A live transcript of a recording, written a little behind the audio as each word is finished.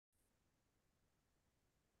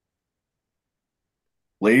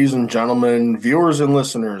Ladies and gentlemen, viewers and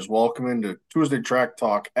listeners, welcome into Tuesday Track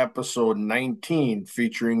Talk, episode 19,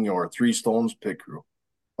 featuring your Three Stones pit crew.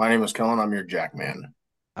 My name is Kellen. I'm your Jackman.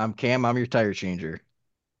 I'm Cam. I'm your tire changer.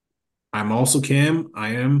 I'm also Cam. I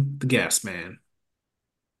am the gas man.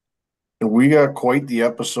 And we got quite the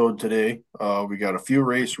episode today. We got a few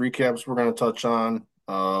race recaps we're going to touch on.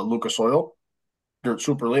 Lucas Oil, Dirt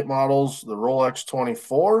Super Late Models, the Rolex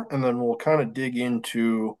 24, and then we'll kind of dig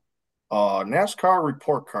into NASCAR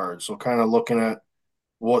Report Cards. So, kind of looking at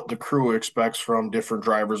what the crew expects from different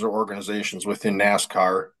drivers or organizations within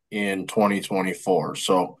NASCAR in 2024.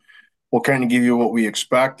 So we'll kind of give you what we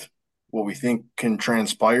expect, what we think can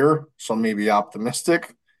transpire. Some may be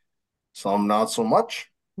optimistic, some not so much.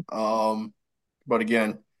 Um, but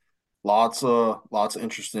again, lots of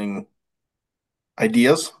interesting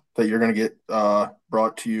ideas that you're going to get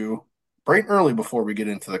brought to you bright and early before we get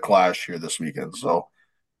into the clash here this weekend. So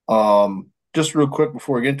just real quick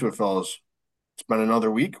before we get into it, fellas, it's been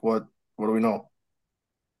another week. What do we know?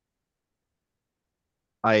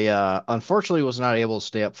 I unfortunately was not able to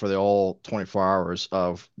stay up for the whole 24 hours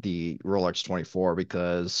of the Rolex 24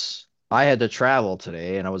 because I had to travel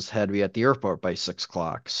today and I had to be at the airport by 6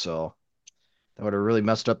 o'clock. So that would have really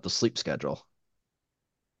messed up the sleep schedule.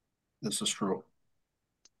 This is true.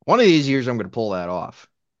 One of these years, I'm going to pull that off.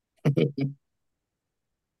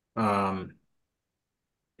 Um,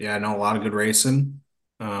 yeah, I know a lot of good racing.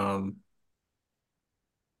 Um,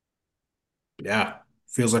 yeah,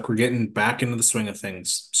 feels like we're getting back into the swing of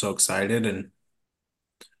things. So excited and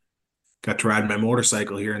got to ride my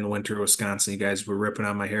motorcycle here in the winter of Wisconsin. You guys were ripping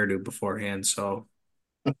on my hairdo beforehand, so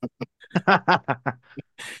it's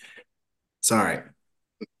all right.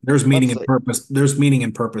 There's meaning let's and say, purpose. There's meaning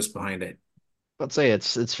and purpose behind it. let's say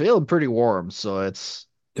it's feeling pretty warm, so it's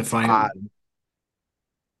Define. odd.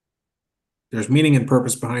 There's meaning and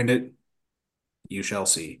purpose behind it. You shall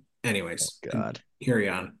see. Oh Anyways, God. carry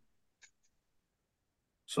on.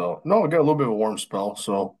 So no, it got a little bit of a warm spell,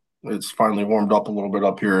 so it's finally warmed up a little bit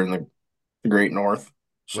up here in the Great North.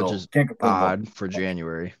 Which So is can't complain about odd for that.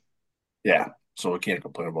 January. Yeah, so we can't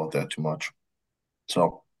complain about that too much.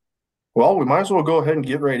 So well, we might as well go ahead and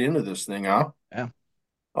get right into this thing, huh? Yeah.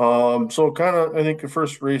 So kind of I think the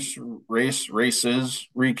first races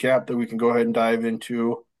recap that we can go ahead and dive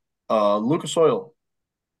into. Lucas Oil,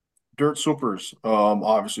 Dirt Supers,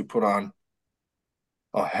 obviously put on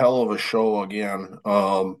a hell of a show again.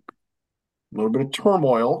 A little bit of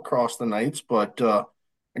turmoil across the nights, but I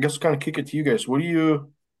guess I'll kind of kick it to you guys. What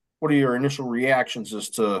are your initial reactions as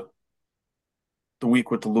to the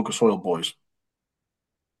week with the Lucas Oil boys?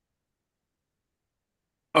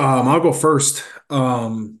 I'll go first.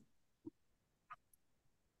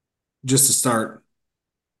 Just to start,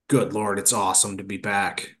 good Lord, it's awesome to be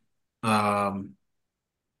back. Um,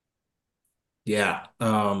 yeah,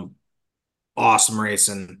 awesome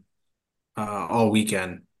racing all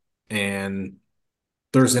weekend, and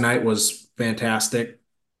Thursday night was fantastic.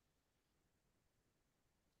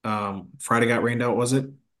 Friday got rained out, was it?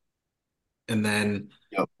 And then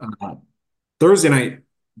Yep. uh, Thursday night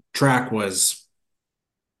track was,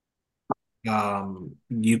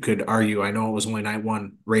 you could argue, I know it was only night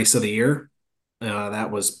one race of the year.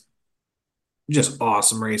 That was just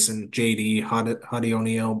awesome racing. JD, Huddy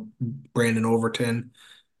O'Neal, Brandon Overton,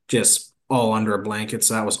 just all under a blanket.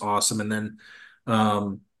 So that was awesome. And then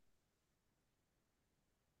um,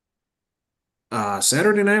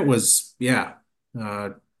 Saturday night was, yeah, uh,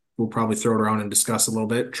 we'll probably throw it around and discuss a little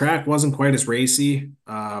bit. Track wasn't quite as racy,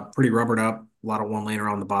 pretty rubbered up, a lot of one lane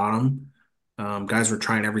around the bottom. Guys were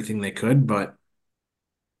trying everything they could, but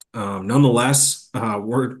nonetheless,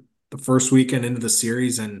 we're the first weekend into the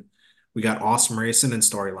series and we got awesome racing and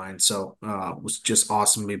storyline. So it was just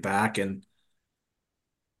awesome to be back. And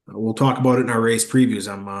we'll talk about it in our race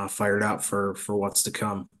previews. I'm fired up for what's to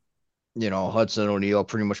come. Hudson O'Neal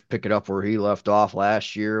pretty much pick it up where he left off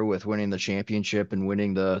last year with winning the championship and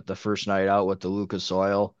winning the first night out with the Lucas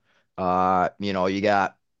Oil. You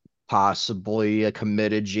got possibly a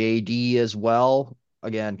committed JD as well.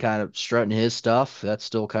 Again, kind of strutting his stuff. That's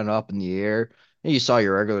still kind of up in the air. And you saw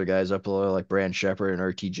your regular guys up there like Brand Shepard and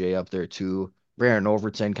RTJ up there too. Baron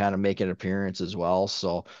Overton kind of making an appearance as well.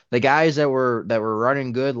 So the guys that were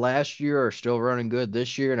running good last year are still running good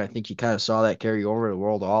this year, and I think you kind of saw that carry over to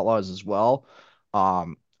World Outlaws as well. I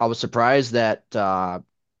was surprised that oh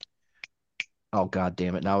god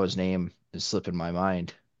damn it, now his name is slipping my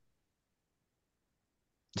mind.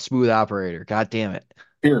 Smooth operator, god damn it.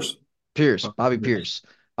 Pierce. Pierce, Bobby Pierce.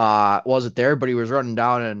 Wasn't there, but he was running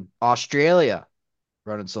down in Australia,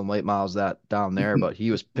 running some late miles that down there, but he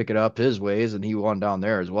was picking up his ways and he won down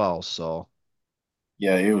there as well. So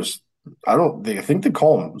Yeah, he was. I don't they I think they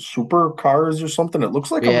call them super cars or something. It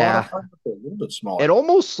looks like a Yeah, modified, but they're a little bit it smaller.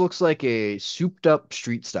 almost looks like a souped up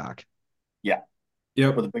street stock. Yeah, with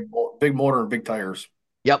Yep. a big motor and big tires.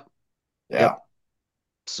 Yep. Yeah. Yep.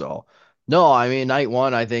 So, no, I mean, night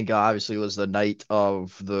one, I think obviously was the night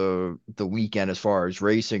of the weekend as far as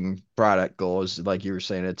racing product goes. Like you were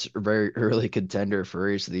saying, it's a very early contender for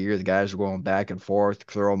race of the year. The guys are going back and forth,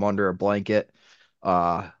 throw them under a blanket.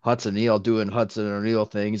 Hudson Neal doing Hudson O'Neal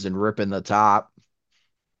things and ripping the top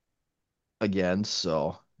again.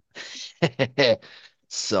 So,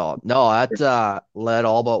 so no, that led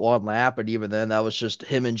all but one lap, and even then, that was just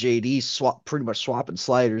him and JD pretty much swapping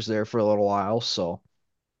sliders there for a little while. So.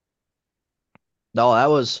 No, that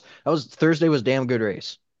was Thursday was a damn good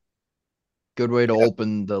race. Good way to Yeah.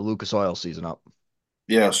 open the Lucas Oil season up.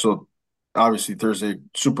 Yeah. So obviously Thursday,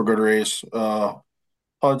 super good race.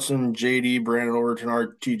 Hudson, JD, Brandon Overton,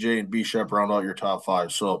 RTJ, and B Shep round out your top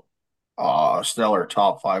five. So stellar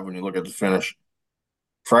top five when you look at the finish.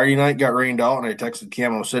 Friday night got rained out, and I texted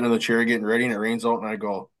Cam. I was sitting in the chair getting ready, and it rains out, and I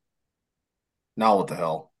go, "Now what the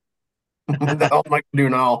hell? What the hell am I gonna do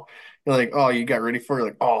now?" You're like, "Oh, you got ready for it?" You're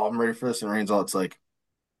like, "Oh, I'm ready for this." And it rains out. It's like,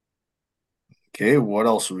 okay, what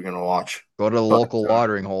else are we gonna watch? Go to the But local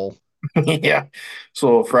watering hole. yeah,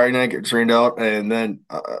 so Friday night gets rained out, and then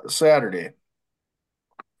Saturday.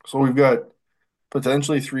 So we've got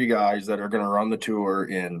potentially three guys that are gonna run the tour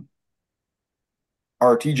in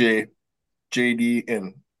RTJ, JD,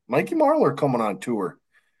 and Mikey Marlar coming on tour.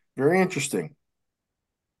 Very interesting.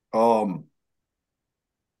 Um,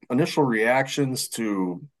 Initial reactions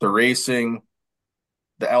to the racing,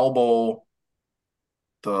 the elbow,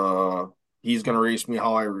 the he's gonna race me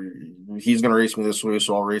he's gonna race me this way,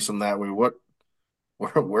 so I'll race him that way. Where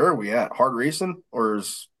are we at? Hard racing or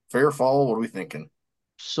is fair fall? What are we thinking?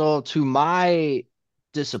 So to my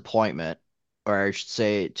disappointment, or I should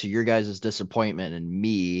say to your guys' disappointment and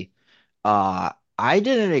me, I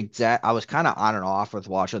didn't I was kind of on and off with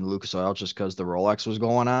watching the Lucas Oil just because the Rolex was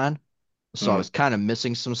going on. So I Hmm. was kind of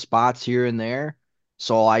missing some spots here and there.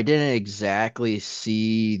 So I didn't exactly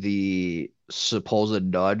see the supposed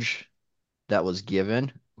nudge that was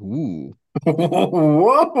given. Ooh.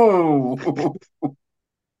 Whoa!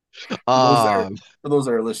 For those that are Um, for those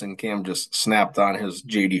that are listening, Cam just snapped on his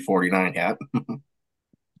JD 49 hat.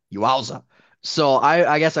 Yowza. So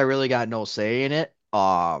I guess I really got no say in it.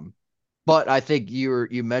 But I think you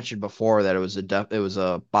mentioned before that it was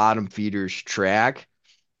a bottom feeders track,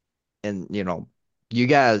 and you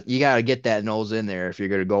gotta get that nose in there if you're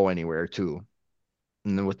gonna go anywhere too.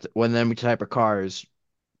 And then when them type of cars,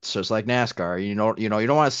 it's just like NASCAR. You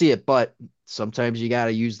don't want to see it, but sometimes you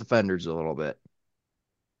gotta use the fenders a little bit.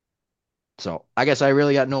 So I guess I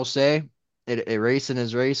really got no say. Racing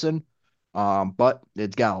is racing. But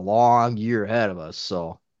it's got a long year ahead of us.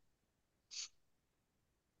 So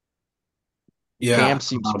Cam Yeah.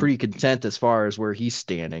 seems pretty content as far as where he's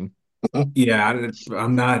standing. Yeah.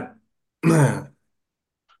 I'm not.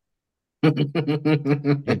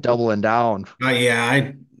 You're doubling down.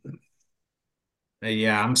 Yeah.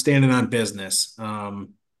 Yeah. I'm standing on business. No,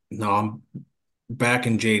 I'm back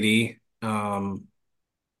in JD.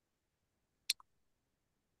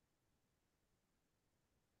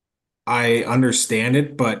 I understand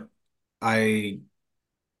it, but I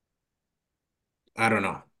I don't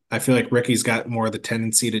know. I feel like Ricky's got more of the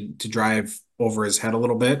tendency to drive over his head a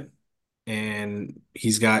little bit, and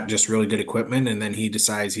he's got just really good equipment, and then he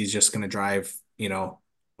decides he's just going to drive,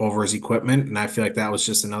 over his equipment, and I feel like that was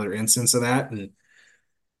just another instance of that. And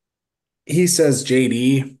he says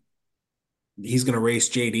JD, he's going to race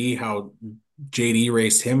JD how JD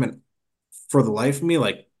raced him, and for the life of me,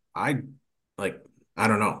 I like I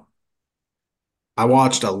don't know. I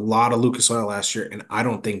watched a lot of Lucas Oil last year, and I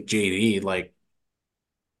don't think JD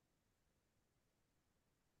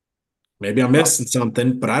maybe I'm No, missing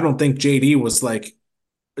something, but I don't think JD was like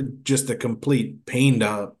just a complete pain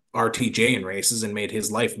to RTJ in races and made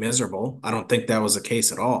his life miserable. I don't think that was the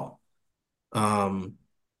case at all. Um,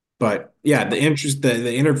 but yeah, the interviews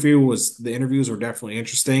were definitely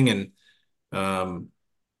interesting, and um,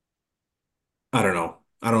 I don't know.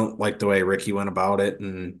 I don't like the way Ricky went about it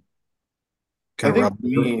and I kind of think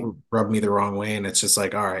me rubbed me the wrong way. And it's just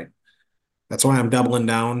like, all right, that's why I'm doubling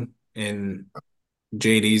down. And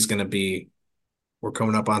JD's gonna be. We're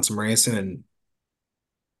coming up on some racing, and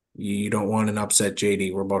you don't want an upset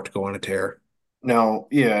JD. We're about to go on a tear. now,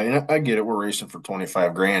 yeah, and I get it. We're racing for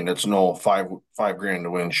 25 grand. It's no five grand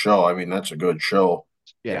to win show. I mean, that's a good show.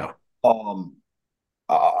 Yeah. Yeah. Um,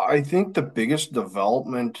 I think the biggest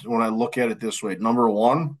development when I look at it this way, number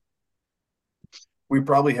one, we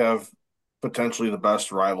probably have potentially the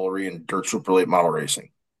best rivalry in dirt super late model racing.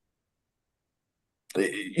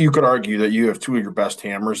 You could argue that you have two of your best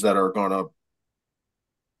hammers that are gonna.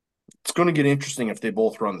 It's going to get interesting if they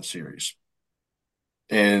both run the series,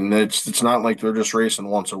 and it's not like they're just racing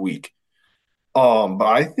once a week. But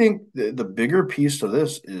I think the bigger piece to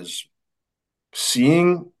this is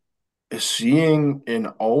seeing seeing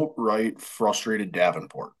an outright frustrated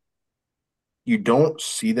Davenport. You don't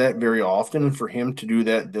see that very often, and for him to do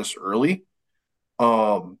that this early,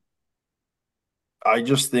 um, I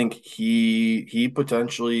just think he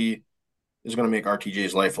potentially is going to make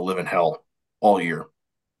RTJ's life a living hell all year.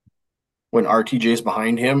 When RTJ's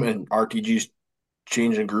behind him and RTG's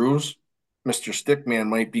changing grooves, Mr. Stickman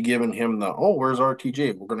might be giving him the, oh, where's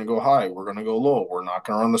RTJ? We're going to go high. We're going to go low. We're not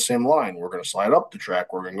going to run the same line. We're going to slide up the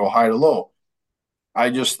track. We're going to go high to low. I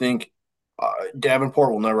just think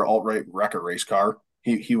Davenport will never outright wreck a race car.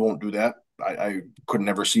 He won't do that. I could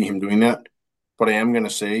never see him doing that. But I am going to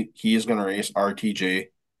say he is going to race RTJ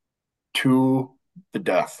to the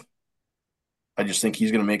death. I just think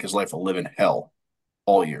he's going to make his life a living hell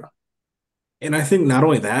all year. And I think not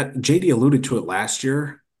only that, JD alluded to it last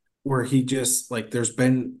year, where he just like there's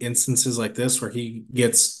been instances like this where he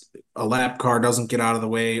gets a lap car doesn't get out of the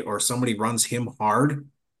way or somebody runs him hard.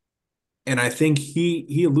 And I think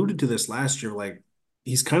he alluded to this last year, like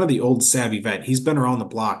he's kind of the old savvy vet. He's been around the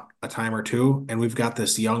block a time or two, and we've got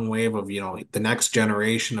this young wave of, the next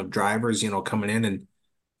generation of drivers, coming in. And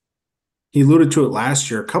he alluded to it last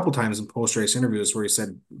year a couple times in post-race interviews where he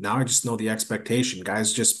said, now I just know the expectation.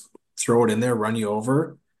 Guys just throw it in there, run you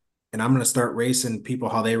over, and I'm going to start racing people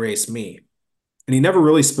how they race me. And he never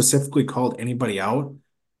really specifically called anybody out,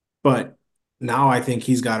 but now I think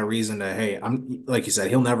he's got a reason to, hey, I'm like you said,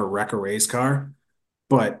 he'll never wreck a race car,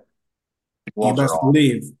 but Gloves are off.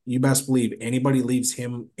 you best believe anybody leaves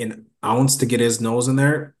him an ounce to get his nose in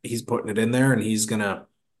there, he's putting it in there and he's gonna,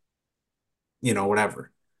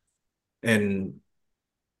 whatever. And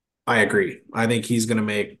I agree. I think he's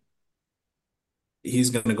gonna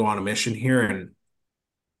go on a mission here, and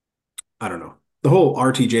I don't know. The whole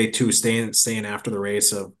RTJ too staying after the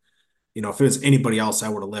race of, if it was anybody else, I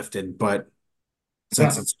would have lifted, but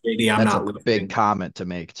since it's JD, I'm That's a not big lifting. comment to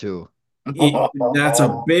make too. That's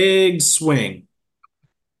a big swing.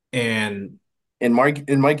 And And Mikey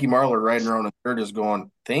Marler riding around in third is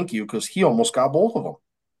going, thank you, because he almost got both of them.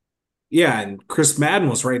 yeah, and Chris Madden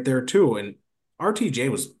was right there too. And RTJ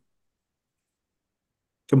was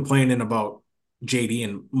complaining about JD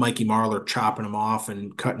and Mikey Marler chopping him off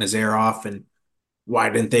and cutting his air off. And why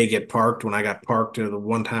didn't they get parked when I got parked or the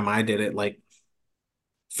one time I did it? Like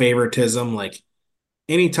favoritism. Like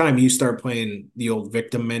anytime you start playing the old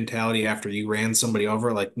victim mentality after you ran somebody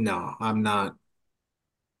over, like, no, I'm not,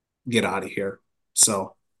 get out of here.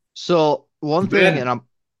 So So one the thing, bad, and I'm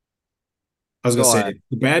I was gonna go say ahead.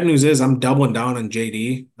 the bad news is I'm doubling down on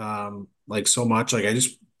JD. Like so much. Like I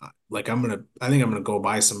just like I think I'm gonna go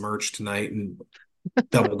buy some merch tonight and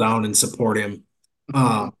double down and support him.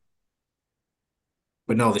 Um,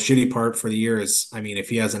 but no, the shitty part for the year is, I mean, if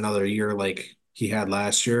he has another year like he had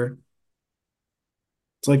last year,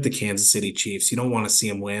 it's like the Kansas City Chiefs. You don't want to see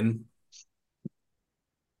him win.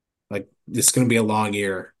 Like it's gonna be a long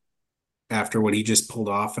year after what he just pulled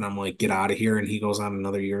off, and I'm like, get out of here. And he goes on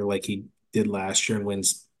another year like he did last year and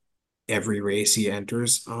wins every race he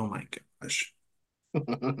enters. Oh my gosh.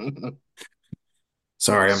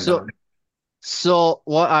 Sorry, I'm So done.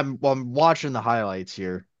 what I'm watching the highlights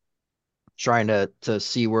here, trying to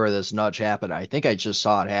see where this nudge happened. I think I just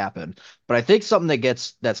saw it happen, but I think something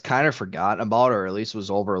that's kind of forgotten about, or at least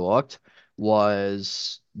was overlooked,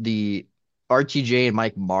 was the RTJ and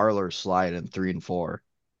Mike Marlar slide in 3 and 4.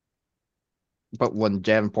 But when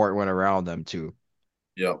Davenport went around them too,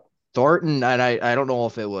 Yep. Thornton, and I don't know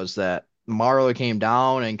if it was that Marlar came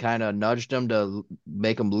down and kind of nudged him to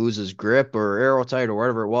make him lose his grip or aero tight or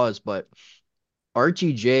whatever it was, but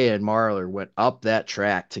RTJ and Marlar went up that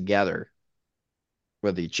track together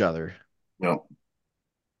with each other. Yep.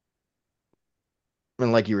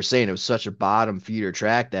 And like you were saying, it was such a bottom feeder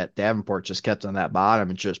track that Davenport just kept on that bottom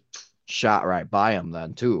and just shot right by him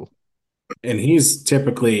then too. And he's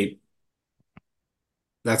typically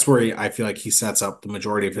that's where I feel like he sets up the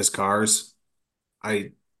majority of his cars.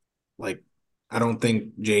 I like I don't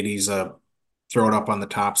think JD's throw it up on the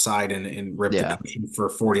top side and rip the Yeah. cushion for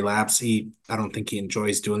 40 laps. I don't think he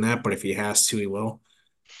enjoys doing that, but if he has to, he will.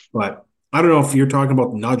 But I don't know if you're talking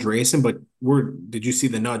about nudge racing, but did you see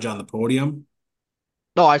the nudge on the podium?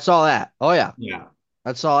 No, I saw that. Oh yeah. Yeah.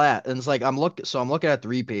 I saw that. And it's like I'm looking at the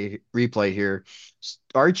replay here.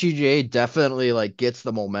 RTJ definitely like gets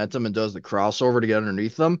the momentum and does the crossover to get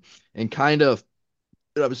underneath them and kind of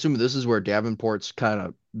I'm assuming this is where Davenport's kind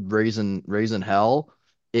of raising hell.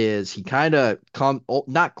 is he kind of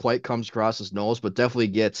not quite comes across his nose, but definitely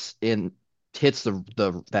gets in, hits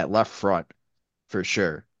the that left front for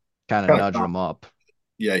sure, kind of Kind of nudging him up.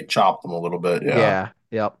 yeah, he chopped them a little bit. Yeah. Yeah,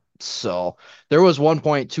 yep. So there was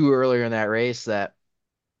 1.2 earlier in that race that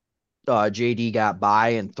JD got by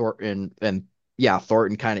and Thornton and yeah,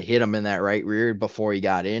 Thornton kind of hit him in that right rear before he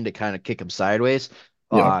got in to kind of kick him sideways.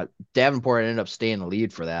 Yeah. Davenport ended up staying the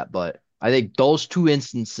lead for that, but I think those two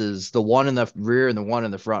instances, the one in the rear and the one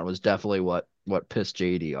in the front, was definitely what pissed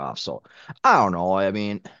JD off. So I don't know. I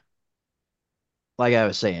mean, like I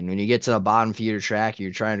was saying, when you get to the bottom feeder track,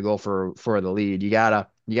 you're trying to go for the lead. You gotta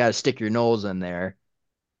stick your nose in there.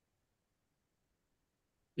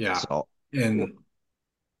 Yeah. So And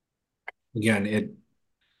again,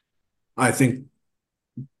 I think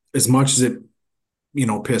as much as it,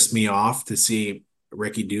 pissed me off to see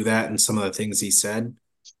Ricky do that and some of the things he said,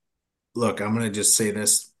 look, I'm going to just say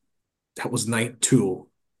this. That was night two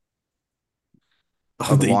of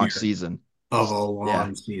of the the long year season. of a Yeah.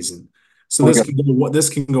 long season. So We got this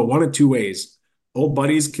can go one of two ways. Old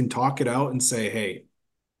buddies can talk it out and say, "Hey,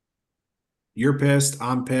 you're pissed,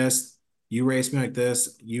 I'm pissed. You race me like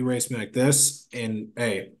this, you race me like this, and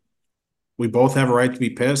hey, we both have a right to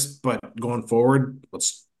be pissed, but going forward,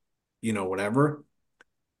 let's, whatever."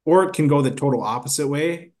 Or it can go the total opposite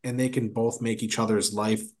way, and they can both make each other's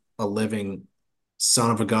life a living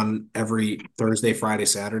son of a gun every Thursday, Friday,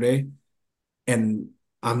 Saturday. And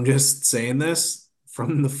I'm just saying this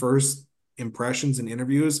from the first impressions and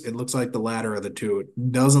interviews, it looks like the latter of the two.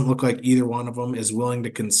 It doesn't look like either one of them is willing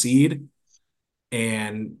to concede.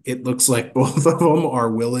 And it looks like both of them are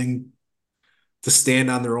willing to stand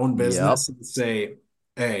on their own Yep. business and say,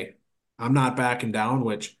 hey, I'm not backing down,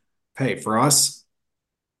 which, hey, for us,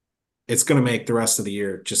 it's going to make the rest of the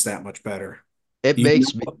year just that much better. It You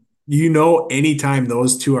makes me know, anytime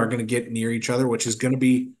those two are going to get near each other, which is going to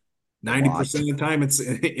be a 90% lot. of the time, it's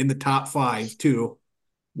in the top five too.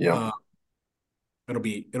 yeah. Uh,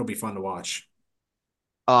 it'll be fun to watch.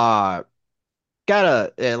 Uh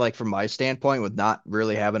gotta like from my standpoint, with not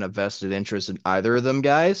really having a vested interest in either of them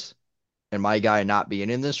guys, and my guy not being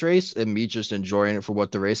in this race, and me just enjoying it for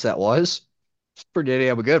what the race that was, it's pretty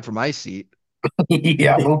damn good for my seat.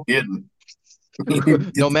 Yeah, no kidding.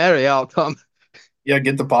 No matter the outcome. Yeah,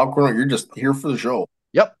 get the popcorn. You're just here for the show.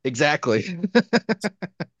 Yep, exactly.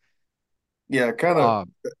 Yeah, kind of.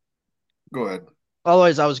 Um, Go ahead.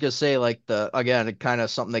 Otherwise, I was gonna say like the again, kind of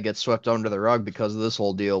something that gets swept under the rug because of this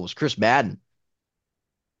whole deal was Chris Madden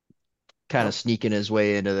kind of Yep. sneaking his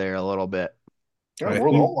way into there a little bit. Yeah, I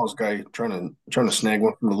World think Outlaws guy trying to snag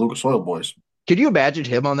one from the Lucas Oil boys. Could you imagine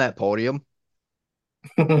him on that podium,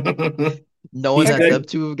 he knowing that them said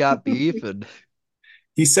two have got beef and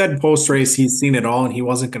he said post race he's seen it all and he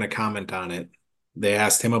wasn't going to comment on it. They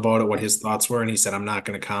asked him about it, what his thoughts were, and he said, "I'm not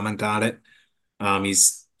going to comment on it."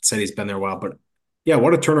 He's said he's been there a while, but yeah,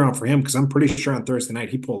 what a turnaround for him because I'm pretty sure on Thursday night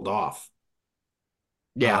he pulled off.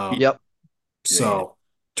 yeah, Uh, yep, Yeah, he did. so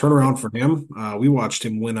turnaround for him. We watched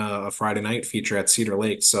him win a Friday night feature at Cedar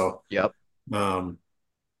Lake. So yep. um,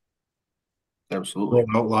 Absolutely.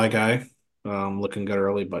 little outlaw guy, looking good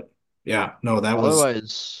early, but yeah, no, that was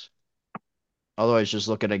Otherwise, otherwise, just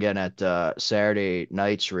looking again at Saturday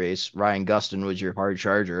night's race, Ryan Gustin was your hard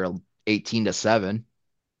charger, 18-7.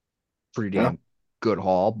 Pretty Yeah. damn good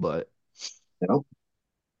haul, but Yeah.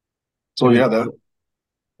 So him yeah, and that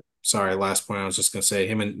sorry, last point I was just gonna say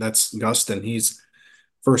him and that's Gustin. He's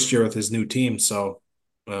first year with his new team, so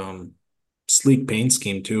um, sleek paint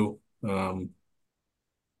scheme too.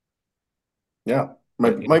 yeah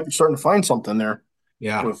But might be starting to find something there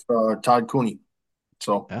yeah, with Todd Cooney.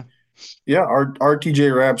 So yeah, yeah, our TJ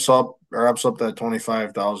wraps up that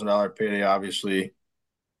 $25,000 payday. Obviously,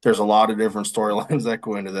 there's a lot of different storylines that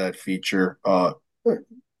go into that feature.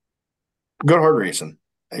 Good hard racing.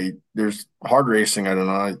 There's hard racing. I don't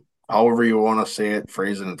know, however you want to say it,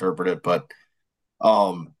 phrase it, interpret it, but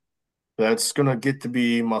um, that's gonna get to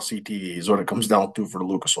be must see TV is what it comes down to for the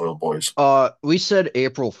Lucas Oil boys. we said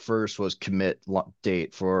April 1st was commit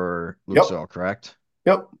date for Lucas Yep, Oil, correct?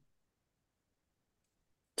 yep.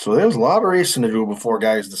 So there's a lot of racing to do before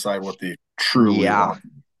guys decide what they truly Yeah, want.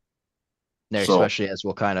 So, especially as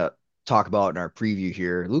we'll kind of talk about in our preview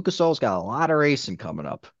here. Lucas Oil's got a lot of racing coming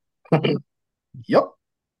up. yep.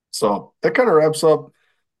 So that kind of wraps up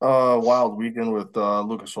Wild Weekend with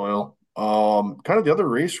Lucas Oil. Kind of the other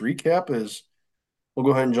race recap is we'll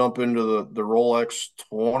go ahead and jump into the Rolex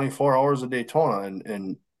 24 Hours of Daytona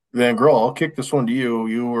and Van Grill. I'll kick this one to you.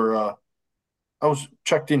 You were I was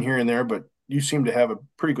checked in here and there, but you seem to have a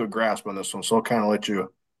pretty good grasp on this one, so I'll kind of let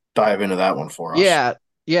you dive into that one for us. Yeah,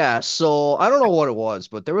 Yeah, so I don't know what it was,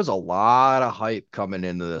 but there was a lot of hype coming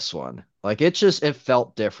into this one. Like it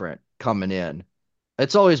felt different coming in.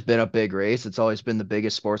 It's always been a big race. It's always been the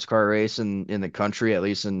biggest sports car race in the country, at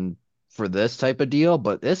least in for this type of deal,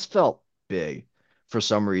 but this felt big for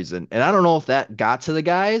some reason. And I don't know if that got to the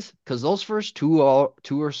guys because those first 2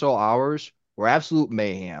 or so hours were absolute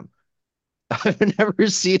mayhem. I've never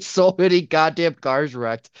seen so many goddamn cars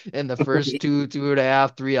wrecked in the first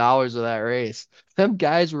 2.5, 3 hours of that race. Them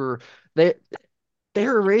guys were they they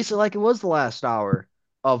were racing like it was the last hour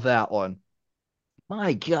of that one.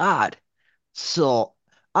 My God. So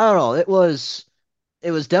I don't know. It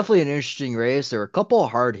was definitely an interesting race. There were a couple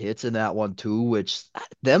of hard hits in that one too, which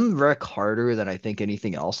them wreck harder than I think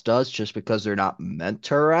anything else does, just because they're not meant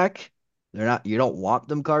to wreck. They're not. You don't want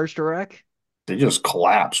them cars to wreck. They just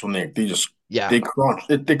collapse when they just Yeah. they crunch.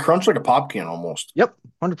 They crunch like a pop can almost. Yep.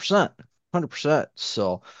 100%. 100%.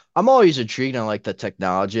 So I'm always intrigued on like the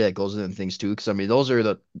technology that goes into things too, because I mean those are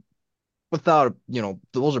the without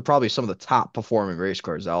those are probably some of the top performing race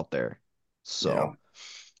cars out there. Yeah. So.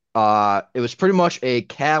 It was pretty much a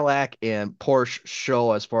Cadillac and Porsche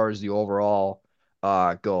show as far as the overall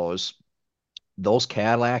goes. Those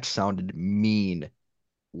Cadillacs sounded mean.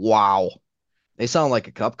 Wow. They sound like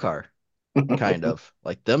a cup car, kind of.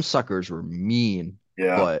 Like them suckers were mean,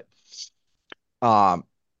 Yeah. but um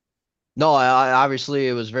no, obviously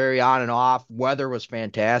it was very on and off. Weather was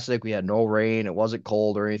fantastic. We had no rain. It wasn't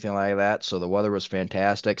cold or anything like that, so the weather was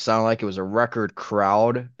fantastic. Sounded like it was a record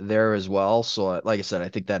crowd there as well. So, like I said, I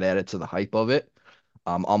think that added to the hype of it.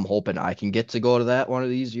 I'm hoping I can get to go to that one of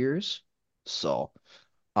these years. So,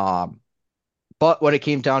 um, but when it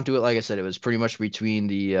came down to it, like I said, it was pretty much between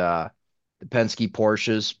the Penske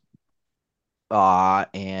Porsches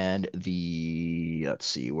and the let's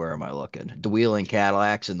see, where am I looking? The Wheeling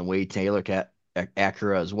Cadillacs and the Wade Taylor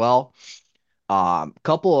Acura as well.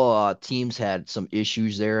 Couple of teams had some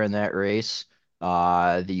issues there in that race.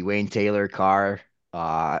 The Wayne Taylor car,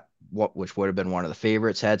 uh, which would have been one of the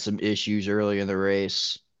favorites, had some issues early in the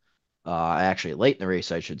race. Actually, late in the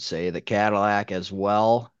race, I should say. The Cadillac as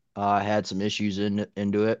well had some issues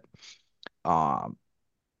into it. Um,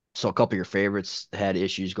 so a couple of your favorites had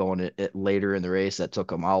issues going later in the race that took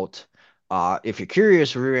them out. If you're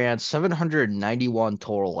curious, we ran 791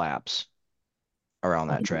 total laps around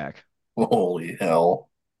that track. Holy hell.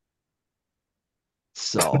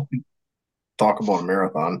 So Talk about a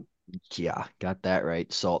marathon. yeah, got that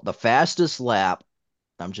right. So the fastest lap,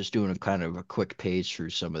 I'm just doing a kind of a quick page through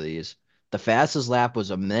some of these. The fastest lap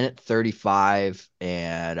was a minute 35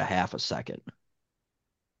 and a half a second.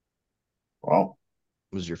 Wow.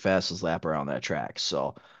 Was your fastest lap around that track.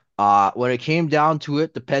 So when it came down to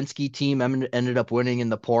it, the Penske team ended up winning in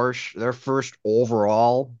the Porsche, their first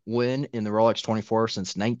overall win in the Rolex 24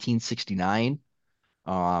 since 1969.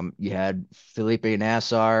 You had Felipe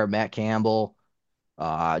Nassar, Matt Campbell,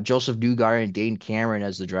 Joseph Newgarden, and Dane Cameron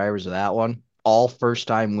as the drivers of that one. All first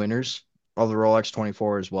time winners of the Rolex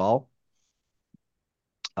 24 as well.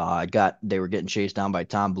 They were getting chased down by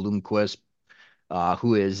Tom Bloomquist,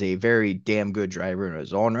 who is a very damn good driver in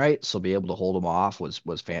his own right. So be able to hold him off was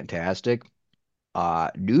fantastic.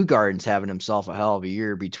 Newgarden's having himself a hell of a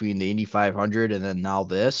year between the Indy 500 and then now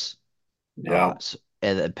this. Yeah.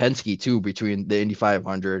 And then Penske too between the Indy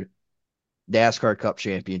 500, NASCAR Cup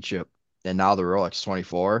Championship, and now the Rolex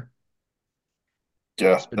 24. He's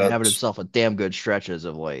Yeah. been having That's himself a damn good stretch as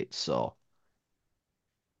of late. So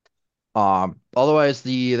otherwise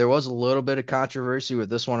there was a little bit of controversy with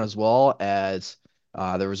this one as well as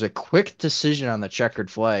there was a quick decision on the checkered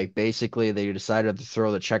flag. Basically, they decided to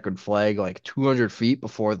throw the checkered flag like 200 feet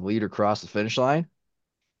before the leader crossed the finish line.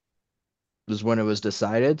 Was when it was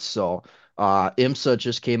decided. So IMSA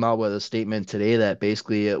just came out with a statement today that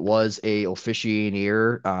basically it was a officiating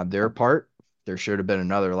error on their part. There should have been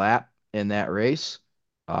another lap in that race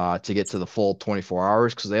to get to the full 24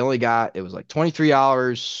 hours because they only got it was like 23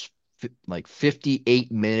 hours, like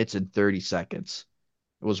 58 minutes and 30 seconds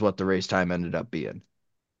was what the race time ended up being.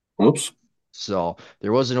 whoops. So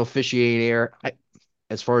there was an officiating error.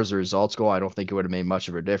 As far as the results go, I don't think it would have made much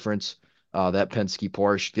of a difference. That Penske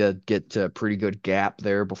Porsche did get to a pretty good gap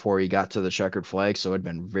there before he got to the checkered flag, so it'd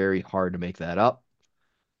been very hard to make that up.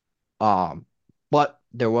 Um, but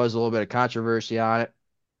there was a little bit of controversy on it.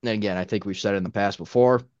 And again, I think we've said it in the past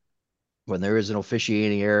before, when there is an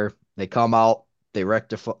officiating error, they come out, they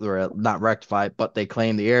rectify, or not rectify it, but they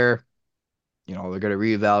claim the error. They're going to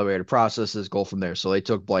reevaluate the processes, go from there. So they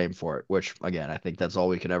took blame for it, which again, I think that's all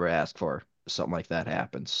we could ever ask for. If something like that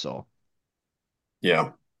happens. So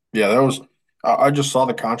Yeah. Yeah. That was, I just saw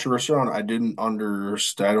the controversy on. I didn't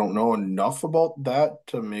understand. I don't know enough about that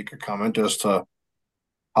to make a comment as to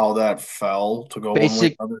how that fell to go one way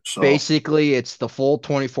Basic, or another. So, basically, it's the full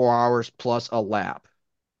 24 hours plus a lap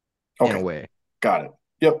in a okay, way. got it.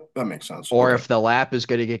 Yep, that makes sense. Or Okay, if the lap is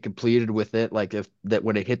going to get completed with it, like if that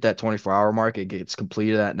when it hit that 24-hour mark, it gets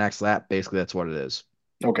completed that next lap. Basically, that's what it is.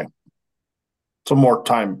 okay. So more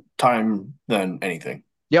time than anything.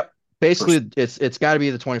 Yep. First, Basically, it's got to be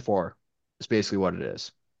the 24. It's basically what it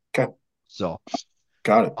is. okay, So,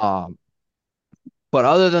 got it. um, but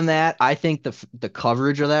other than that, I think the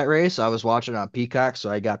coverage of that race, I was watching on Peacock, so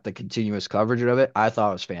I got the continuous coverage of it. I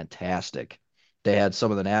thought it was fantastic. They had some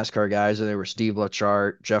of the NASCAR guys, and they were Steve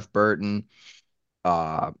Lachart, Jeff Burton.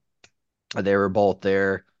 Uh, they were both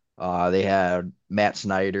there. They had Matt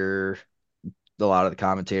Snyder, a lot of the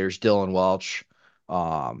commentators, Dylan Welch,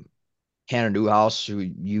 um, Hannah Newhouse, who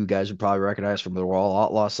you guys would probably recognize from the Royal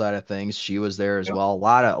Outlaw side of things. She was there as Yep. well.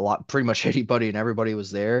 Pretty much anybody and everybody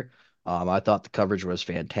was there. I thought the coverage was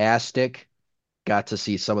fantastic. Got to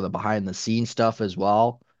see some of the behind the scenes stuff as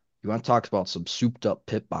well. You want to talk about some souped up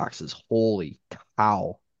pit boxes? Holy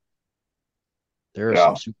cow. There are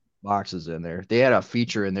some Yeah, souped boxes in there. They had a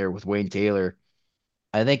feature in there with Wayne Taylor.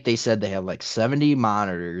 I think they said they have like 70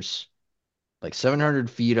 monitors, like 700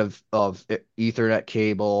 feet of Ethernet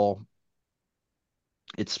cable.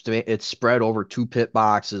 It's spread over two pit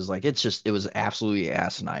boxes. Like it was absolutely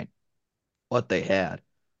asinine what they had.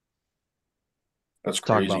 that's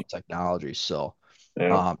Talk crazy. about technology. So,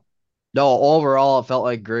 Yeah, um, no, overall, it felt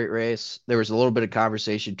like a great race. There was a little bit of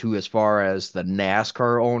conversation too as far as the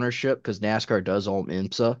NASCAR ownership because NASCAR does own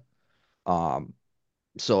IMSA. Um,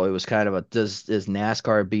 so it was kind of a does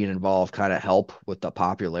NASCAR being involved kind of help with the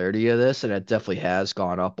popularity of this? And it definitely has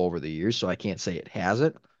gone up over the years. So I can't say it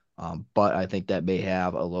hasn't. But I think that may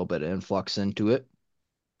have a little bit of influx into it.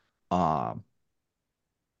 Um,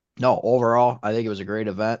 no, overall, I think it was a great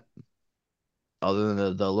event. Other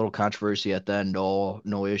than the little controversy at the end,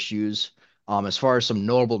 no issues. As far as some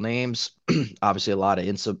notable names, obviously a lot of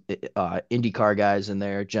IndyCar guys in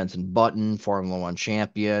there. Jenson Button, Formula One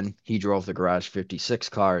champion. He drove the Garage 56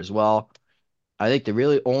 car as well. I think the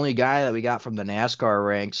really only guy that we got from the NASCAR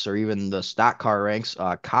ranks or even the stock car ranks,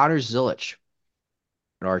 Connor Zilisch,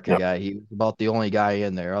 an ARCA yeah, guy. He was about the only guy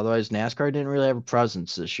in there. Otherwise, NASCAR didn't really have a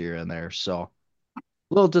presence this year in there. So a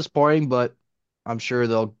little disappointing, but I'm sure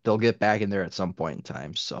they'll get back in there at some point in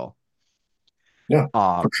time. So yeah,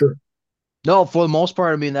 for um sure. no, for the most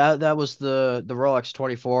part, I mean that was the Rolex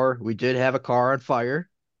 24. We did have a car on fire.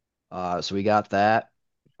 So we got that.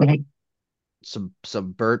 Mhm. Some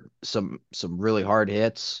really hard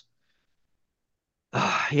hits.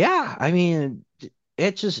 Yeah, I mean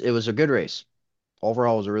it was a good race.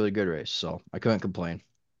 Overall it was a really good race, so I couldn't complain.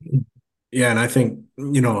 Yeah, and I think,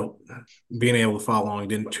 being able to follow along,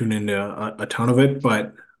 didn't tune into a ton of it,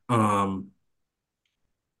 but um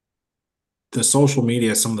the social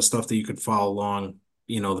media, some of the stuff that you could follow along,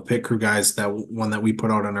 the pit crew guys, that one that we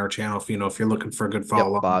put out on our channel, if you're looking for a good follow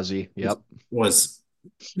Yep, along, Bozzy. was, Yep. was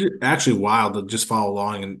actually wild to just follow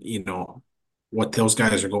along and what those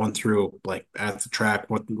guys are going through, like at the track,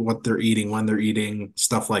 what they're eating, when they're eating,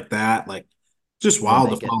 stuff like that. Like just When wild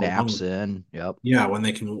they to get follow naps along. in. Yep. Yeah, when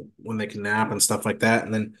they can nap and stuff like that.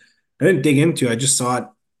 And then I didn't dig into. I just saw it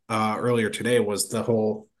earlier today. Was the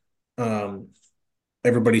whole um,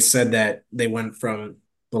 everybody said that they went from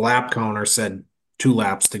the lap counter said 2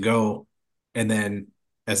 laps to go, and then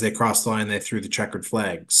as they crossed the line, they threw the checkered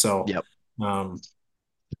flag. So Yep. um,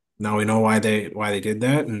 now we know why they did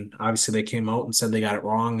that, and obviously they came out and said they got it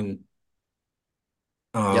wrong, and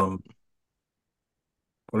Yep. um,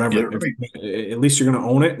 Get whatever. it right. At least you're going to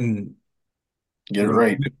own it, and Get it you're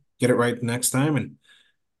going right. to get it right the next time, and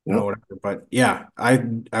Yep. whatever. But yeah,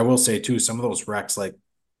 I will say too, some of those wrecks, like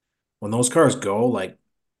when those cars go, like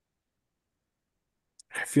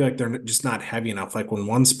I feel like they're just not heavy enough. Like when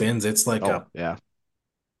one spins, it's like Oh, a yeah.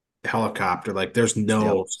 helicopter. Like there's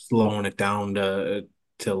Yep. no slowing it down to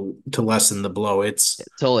lessen the blow. It's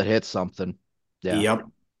Until it hits something. Yeah. yep.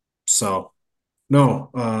 So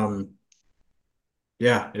no,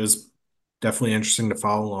 yeah, it was definitely interesting to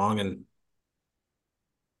follow along and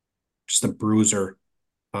just a bruiser,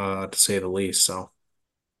 to say the least. So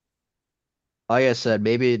Like I said,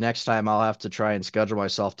 maybe next time I'll have to try and schedule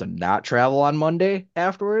myself to not travel on Monday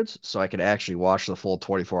afterwards so I could actually watch the full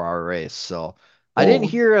 24-hour race. So I didn't Oh,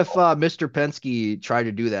 hear if Mr. Penske tried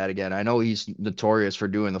to do that again. I know he's notorious for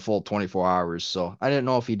doing the full 24 hours, so I didn't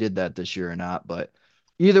know if he did that this year or not. But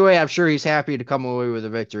either way, I'm sure he's happy to come away with a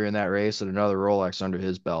victory in that race and another Rolex under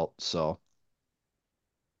his belt. So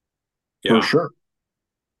for yeah, sure.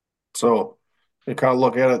 So you kind of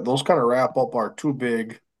look at it, those kind of wrap up our two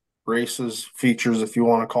big races, features, if you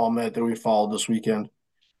want to call them that we followed this weekend.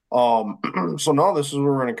 So now this is where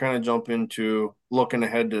we're going to kind of jump into looking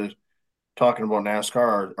ahead to talking about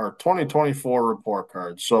NASCAR, our 2024 report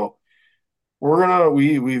cards. So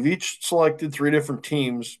we've each selected three different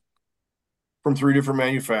teams from three different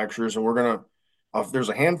manufacturers, and we're gonna there's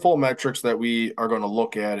a handful of metrics that we are going to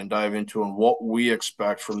look at and dive into and what we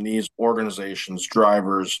expect from these organizations,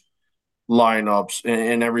 drivers, lineups,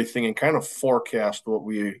 and everything, and kind of forecast what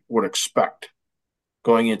we would expect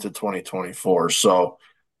going into 2024. So,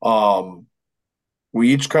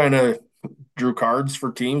 we each kind of drew cards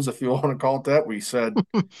for teams, if you want to call it that. We said,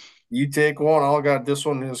 you take one, I'll got this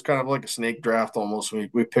one. Is kind of like a snake draft almost.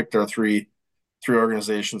 We picked our three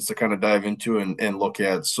organizations to kind of dive into and look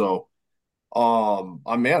at. So,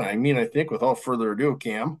 man, I mean, I think without further ado,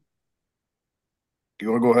 Cam,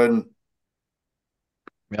 you want to go ahead and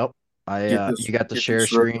Yep. I get this you got the get share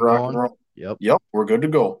this ready to screen rock and going? roll? Yep. Yep, we're good to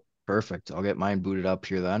go. Perfect. I'll get mine booted up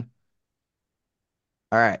here then.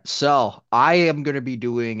 All right. So I am going to be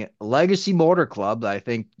doing Legacy Motor Club. I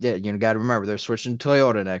think that got to remember they're switching to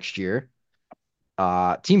Toyota next year.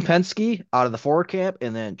 Team Penske out of the Ford camp,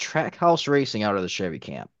 and then Trackhouse Racing out of the Chevy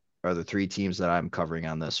camp are the three teams that I'm covering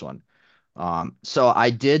on this one. So I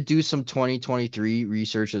did do some 2023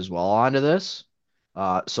 research as well onto this.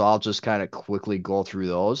 So I'll just kind of quickly go through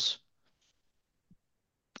those.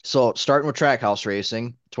 So starting with Trackhouse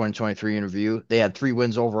Racing, 2023 interview, they had three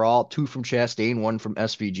wins overall, two from Chastain, one from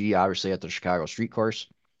SVG, obviously at the Chicago Street Course.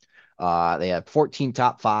 They had 14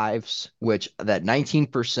 top fives, which that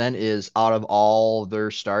 19% is out of all their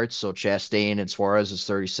starts. So Chastain and Suarez is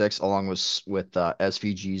 36, along with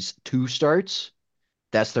SVG's two starts.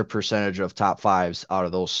 That's their percentage of top fives out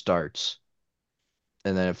of those starts.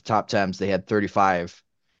 And then if top tens, they had 35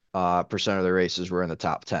 percent of their races were in the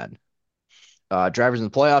top 10. Drivers in the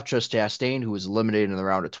playoff, just Chastain, who was eliminated in the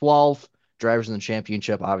round of 12. Drivers in the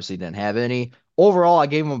championship obviously didn't have any. Overall, I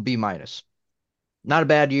gave them a B minus. Not a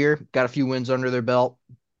bad year. Got a few wins under their belt.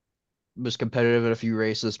 Was competitive in a few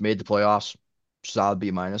races. Made the playoffs. Solid B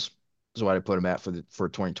minus is what I put them at for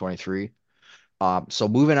 2023. So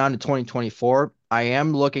moving on to 2024, I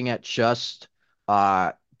am looking at just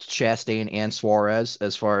Chastain and Suarez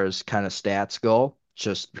as far as kind of stats go,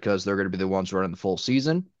 just because they're going to be the ones running the full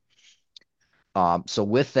season. So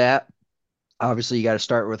with that, obviously you got to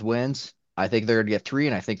start with wins. I think they're going to get three,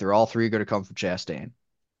 and I think they're all three going to come from Chastain.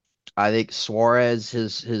 I think Suarez,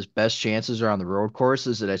 his best chances are on the road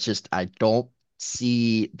courses, and it's just I don't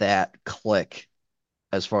see that click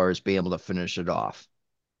as far as being able to finish it off.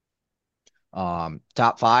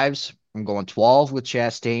 Top fives, I'm going 12 with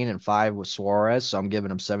Chastain and five with Suarez, so I'm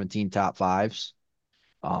giving him 17 top fives.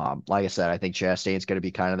 Like I said, I think Chastain's going to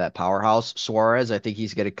be kind of that powerhouse. Suarez, I think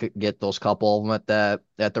he's going to get those couple of them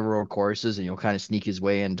at the road courses, and he'll kind of sneak his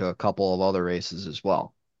way into a couple of other races as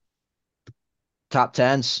well. Top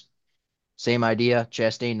tens, same idea.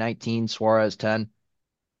 Chastain 19, Suarez 10.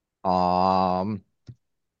 Um,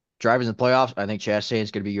 Drivers in the playoffs, I think Chastain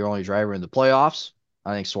is going to be your only driver in the playoffs.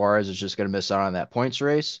 I think Suarez is just going to miss out on that points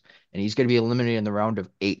race, and he's going to be eliminated in the round of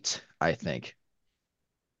 8, I think.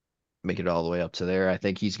 Make it all the way up to there. I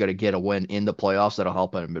think he's going to get a win in the playoffs that'll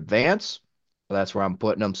help him advance. So that's where I'm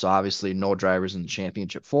putting him. So obviously, no drivers in the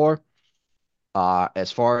championship four.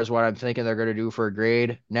 As far as what I'm thinking they're going to do for a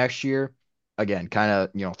grade next year, again, kind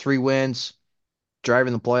of, three wins,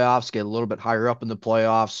 driving the playoffs, get a little bit higher up in the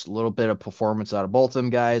playoffs, a little bit of performance out of both of them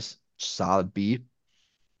guys. Solid B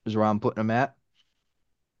is where I'm putting them at.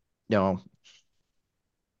 You know,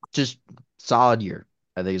 just solid year,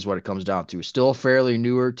 I think is what it comes down to. Still a fairly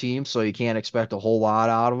newer team, so you can't expect a whole lot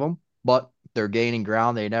out of them, but they're gaining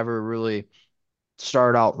ground. They never really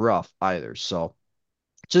start out rough either. So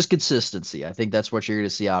just consistency. I think that's what you're going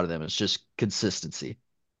to see out of them. It's just consistency.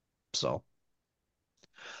 So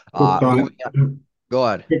Quick thought, moving on. Go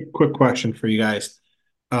ahead. quick question for you guys.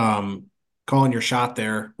 Um, Calling your shot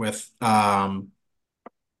there with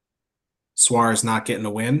Suarez not getting a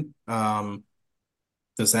win.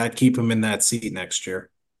 Does that keep him in that seat next year?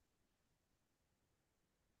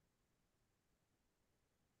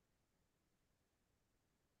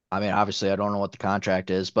 I mean, obviously, I don't know what the contract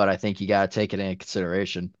is, but I think you got to take it into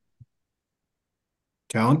consideration.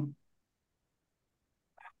 Kellen?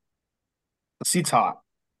 The seat's hot.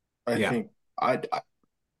 I Yeah. think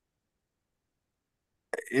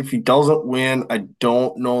if he doesn't win, I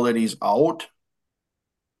don't know that he's out,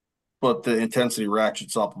 but the intensity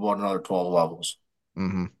ratchets up about another 12 levels.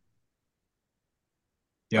 Hmm. I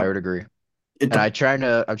Yep. would agree. It And I'm trying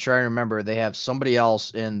to remember. They have somebody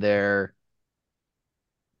else in their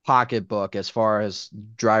pocketbook as far as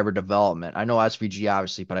driver development. I know SVG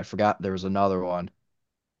obviously, but I forgot there was another one.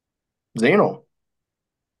 Zano,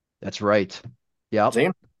 That's right. Yep.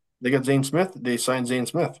 Zano. They got Zane Smith. They signed Zane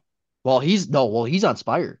Smith. Well, he's on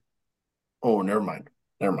Spire. Oh, never mind.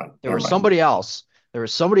 Never mind. There Never was mind. somebody else. There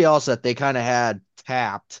was somebody else that they kind of had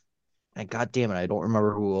tapped, and god damn it, I don't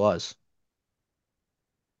remember who it was.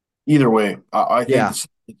 Either way, I think Yeah. this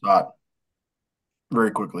is hot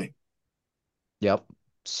very quickly. Yep.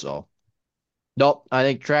 So nope. I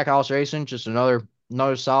think Trackhouse Racing just another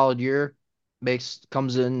solid year. Makes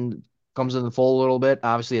comes in the fold a little bit.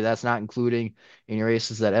 Obviously, that's not including any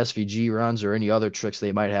races that SVG runs or any other tricks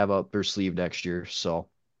they might have up their sleeve next year. So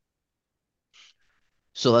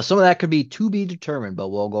that some of that could be to be determined, but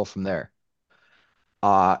we'll go from there.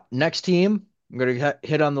 Next team, I'm gonna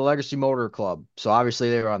hit on the Legacy Motor Club. So obviously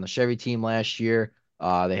they were on the Chevy team last year.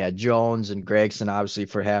 They had Jones and Gregson obviously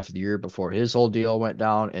for half of the year before his whole deal went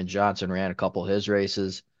down, and Johnson ran a couple of his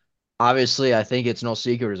races. Obviously, I think it's no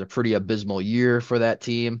secret it was a pretty abysmal year for that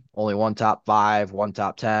team. Only one top five, one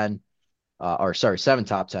top 10, or sorry, seven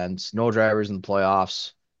top tens, no drivers in the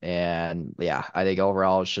playoffs. And yeah, I think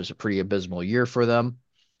overall it's just a pretty abysmal year for them.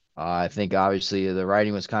 I think obviously the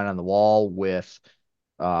writing was kind of on the wall with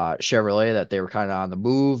Chevrolet that they were kind of on the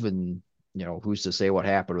move, and who's to say what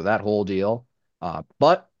happened with that whole deal.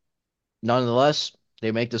 But nonetheless,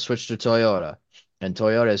 they make the switch to Toyota, and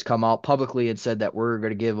Toyota has come out publicly and said that we're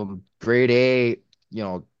going to give them grade A,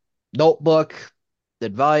 notebook,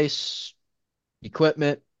 advice,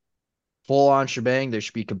 equipment, full on shebang. They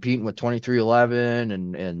should be competing with 2311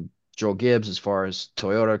 and Joe Gibbs as far as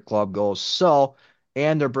Toyota Club goes. So,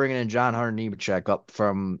 and they're bringing in John Hunter Nemechek up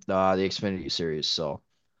from the Xfinity series. So,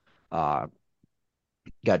 uh,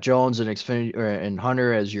 got Jones and Xfinity and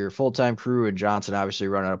Hunter as your full-time crew, and Johnson obviously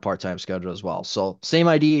running a part-time schedule as well. So same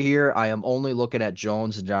idea here. I am only looking at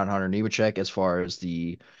Jones and John Hunter Nemechek as far as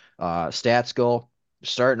the stats go.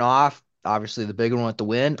 Starting off, obviously the big one with the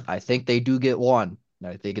win. I think they do get one.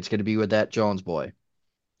 I think it's going to be with that Jones boy.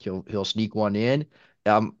 He'll sneak one in.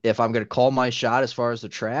 If I'm going to call my shot as far as the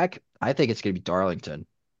track, I think it's going to be Darlington.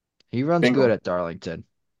 He runs good Bingo. at Darlington.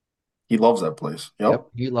 He loves that place. Yep, Yep.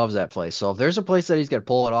 he loves that place. So if there's a place that he's going to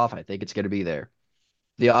pull it off, I think it's going to be there.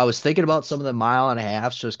 I was thinking about some of the mile and a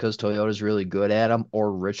halves just because Toyota's really good at them,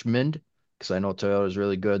 or Richmond, because I know Toyota's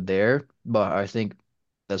really good there. But I think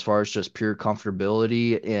as far as just pure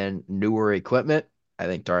comfortability and newer equipment, I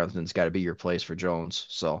think Darlington's got to be your place for Jones.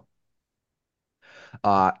 So,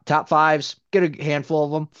 top fives, get a handful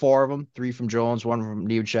of them, four of them, three from Jones, one from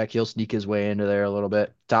Nemechek. He'll sneak his way into there a little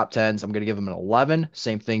bit. Top tens, I'm going to give him an 11.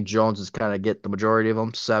 Same thing. Jones is kind of get the majority of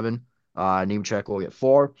them, seven. Nemechek will get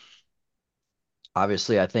four.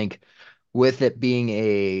 Obviously, I think with it being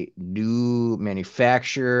a new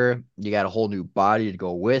manufacturer, you got a whole new body to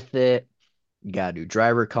go with it. You got a new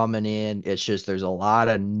driver coming in. It's just there's a lot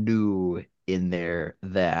of new in there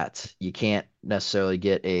that you can't necessarily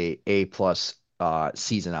get a plus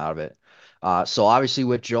season out of it. So obviously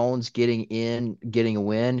with Jones getting a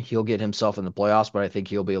win, he'll get himself in the playoffs, but I think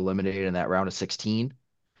he'll be eliminated in that round of 16.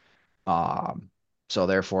 Um, so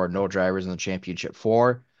therefore, no drivers in the championship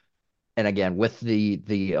four. And again, with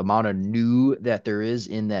the amount of new that there is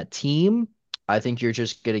in that team, I think you're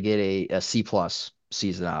just gonna get a C plus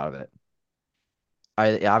season out of it.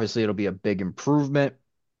 I obviously it'll be a big improvement.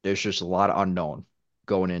 There's just a lot of unknown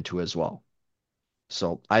going into it as well.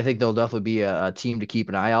 So I think there'll definitely be a team to keep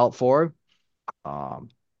an eye out for. Um,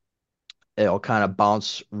 it'll kind of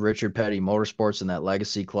bounce Richard Petty Motorsports and that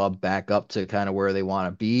legacy club back up to kind of where they want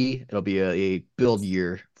to be. It'll be a build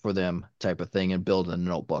year for them type of thing and build a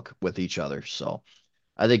notebook with each other. So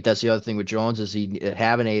I think that's the other thing with Jones is he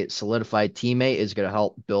having a solidified teammate is going to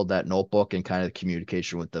help build that notebook and kind of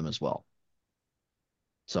communication with them as well.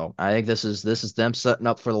 So I think this is them setting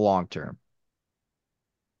up for the long term.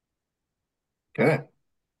 Okay.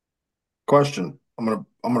 Question. I'm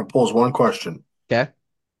gonna pose one question. Okay.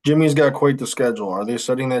 Jimmy's got quite the schedule. Are they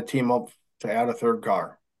setting that team up to add a third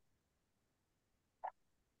car?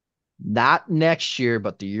 Not next year,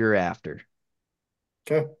 but the year after.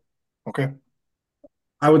 Okay. Okay.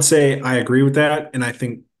 I would say I agree with that, and I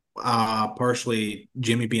think partially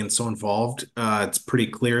Jimmy being so involved, it's pretty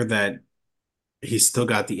clear that he's still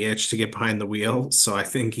got the itch to get behind the wheel. So I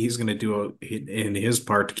think he's going to do in his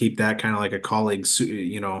part to keep that kind of like a colleague,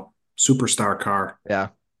 superstar car, Yeah.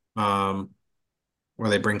 um, where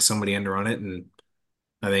they bring somebody in to run it. And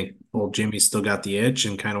I think old Jimmy's still got the itch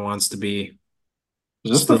and kind of wants to be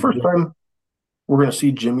Is this the still. first time we're gonna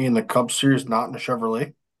see Jimmy in the Cup Series, not in a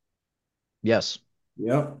Chevrolet? Yes.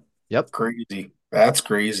 Yep. Yep. Crazy. That's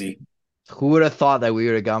crazy. Who would have thought that we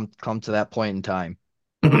would have come to that point in time?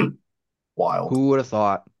 Wild. Who would have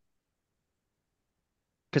thought?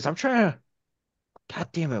 Because I'm trying to. God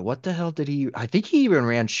damn it! What the hell did he? I think he even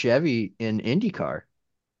ran Chevy in IndyCar.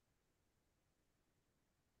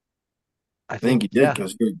 I I think think, he did yeah.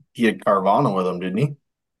 because he had Carvana with him, didn't he?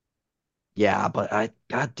 Yeah, but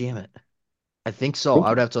God damn it. I think I so. think I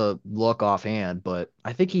would have to look offhand, but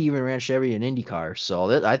I think he even ran Chevy and IndyCar. So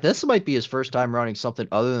this might be his first time running something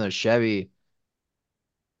other than a Chevy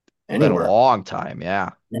in a anywhere. long time.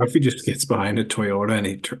 Yeah. What if he just gets behind a Toyota and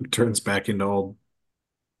he turns back into old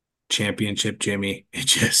championship Jimmy? It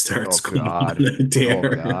just Oh starts going on God. the Oh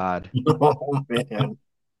tear. God. Oh man.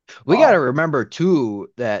 We got Wow. to remember too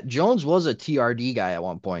that Jones was a TRD guy at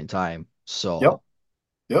one point in time. Yep. So,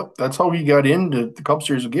 Yep. That's how he got into the Cup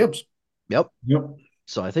Series of Gibbs. yep. Yep.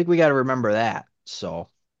 So I think we got to remember that. So,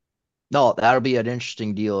 no, that'll be an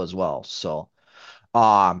interesting deal as well. So,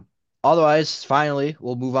 Um, otherwise, finally,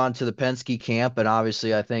 we'll move on to the Penske camp, and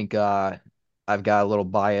obviously, I think I've got a little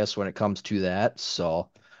bias when it comes to that.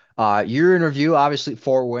 So, your interview, obviously,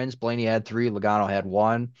 4 wins. Blaney had 3, Logano had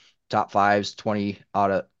 1. Top fives, 20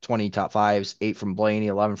 out of 20 top fives, 8 from Blaney,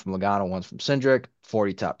 11 from Logano, 1 from Cindric,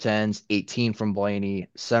 40 top tens, 18 from Blaney,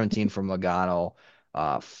 17 from Logano,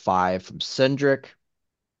 5 from Cindric.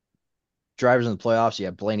 Drivers in the playoffs, you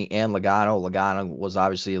have Blaney and Logano. Logano was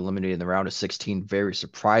obviously eliminated in the round of 16, very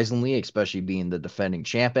surprisingly, especially being the defending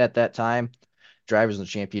champ at that time. Drivers in the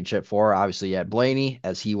championship four, obviously, you had Blaney,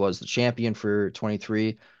 as he was the champion for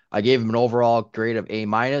 23. I gave him an overall grade of A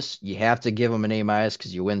minus. You have to give him an A minus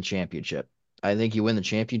because you win the championship. I think you win the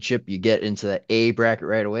championship, you get into the A bracket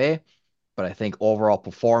right away. But I think overall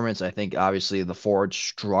performance, I think obviously the Ford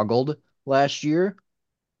struggled last year.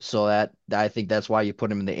 So that I think that's why you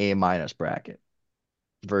put him in the A minus bracket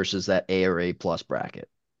versus that A or A plus bracket.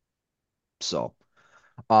 So,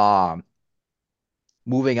 um,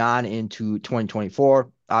 moving on into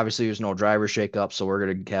 2024, obviously there's no driver shakeup, so we're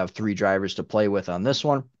going to have 3 drivers to play with on this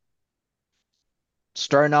one.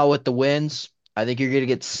 Starting out with the wins, I think you're going to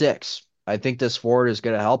get 6. I think this Ford is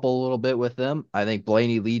going to help a little bit with them. I think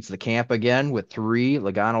Blaney leads the camp again with 3.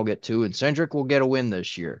 Logano will get 2, and Cindric will get a win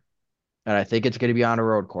this year. And I think it's going to be on a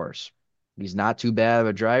road course. He's not too bad of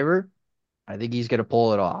a driver. I think he's going to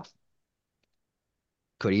pull it off.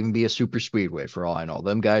 Could even be a super speedway for all I know.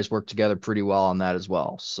 Them guys work together pretty well on that as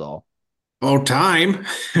well. So, Oh, time.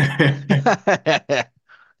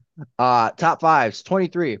 top fives,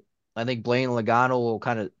 23. I think Blaine and Logano will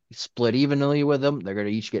kind of split evenly with them. They're going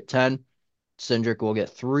to each get 10. Cindric will get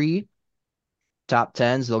 3. Top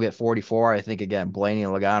tens, they'll get 44. I think, again, Blaney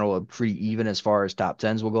and Logano are pretty even as far as top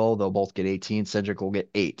tens will go. They'll both get 18. Cindric will get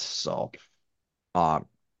 8. So, um,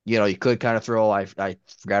 you could kind of throw, I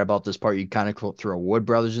forgot about this part. You kind of throw Wood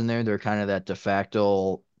Brothers in there. They're kind of that de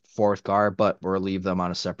facto fourth car, but we'll leave them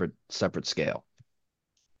on a separate scale.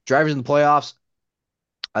 Drivers in the playoffs,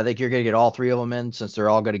 I think you're going to get all 3 of them in since they're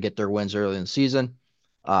all going to get their wins early in the season.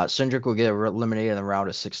 Cindric will get eliminated in the round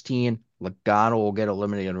of 16. Logano will get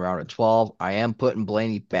eliminated in the round of 12. I am putting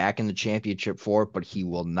Blaney back in the championship for it, but he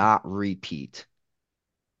will not repeat,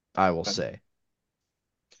 I will say.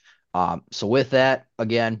 So with that,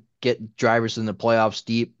 again, get drivers in the playoffs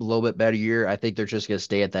deep, a little bit better year. I think they're just going to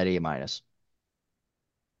stay at that A minus.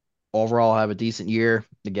 Overall, have a decent year.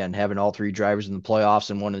 Again, having all 3 drivers in the playoffs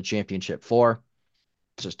and one in the championship 4.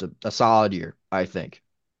 It's just a solid year, I think.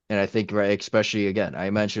 And I think, right, especially again, I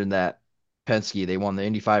mentioned that Penske, they won the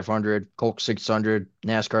Indy 500, Coke 600,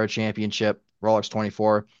 NASCAR Championship, Rolex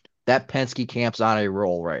 24. That Penske camp's on a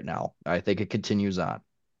roll right now. I think it continues on.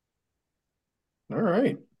 All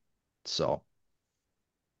right. So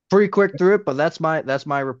pretty quick through it, but that's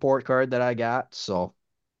my report card that I got. So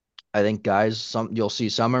I think guys, you'll see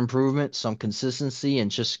some improvement, some consistency,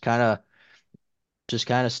 and just kind of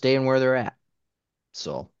staying where they're at.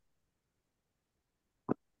 So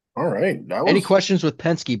All right. That any was questions with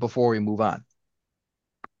Penske before we move on?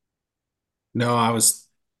 No, I was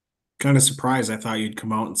kind of surprised. I thought you'd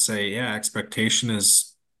come out and say, yeah, expectation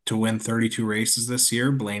is to win 32 races this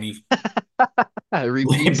year.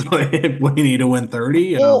 Repeats. Blaney to win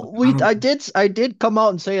 30. Well, I we don't, I did come out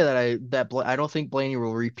and say that I don't think Blaney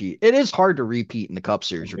will repeat. It is hard to repeat in the Cup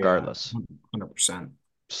Series, yeah, regardless. 100%.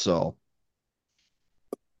 So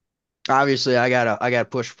obviously, I gotta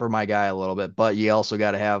push for my guy a little bit, but you also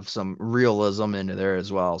got to have some realism into there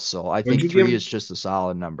as well. So I What'd think you 3 give? is just a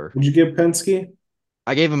solid number. Would you give Penske?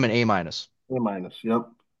 I gave him an A minus. A minus. Yep.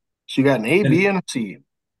 So you got an A, B, And and a C.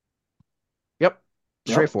 Yep,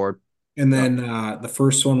 Yep. straightforward. and Yep. then the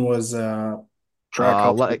first one was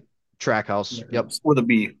Trackhouse Like Trackhouse. Yep. with a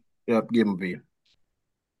B. Yep. Give him a B.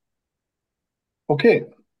 Okay.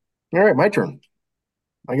 All right. My turn.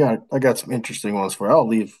 I got some interesting ones for you. I'll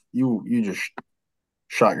leave you. You just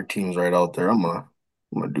shot your teams right out there. I'm gonna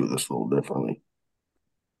do this a little differently.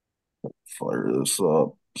 Fire this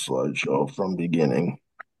up. Slideshow from beginning.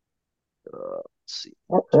 Let's see.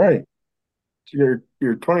 All right. Your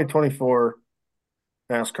 2024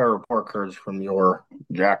 NASCAR report cards from your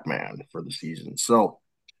Jackman for the season. So,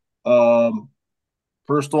 um,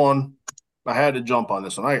 first one, I had to jump on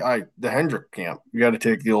this one. The Hendrick camp. You got to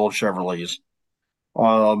take the old Chevrolets.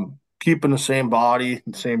 Keeping the same body,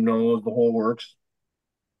 the same nose, the whole works.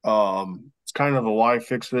 It's kind of a why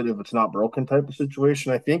fix it if it's not broken type of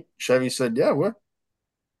situation. I think Chevy said, "Yeah, we're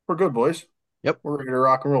good, boys. Yep. We're ready to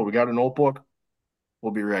rock and roll. We got a notebook.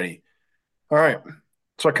 We'll be ready." All right.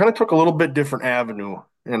 So I kind of took a little bit different avenue,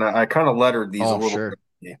 and I kind of lettered these a Oh, little sure.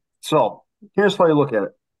 bit. So here's how you look at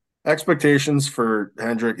it. Expectations for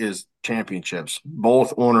Hendrick is championships,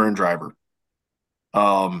 both owner and driver.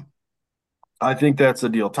 Um, I think that's the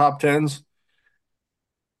deal. Top tens,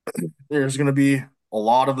 there's going to be a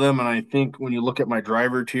lot of them, and I think when you look at my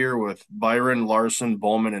driver tier with Byron, Larson,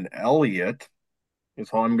 Bowman, and Elliott, is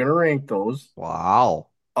how I'm going to rank those. Wow.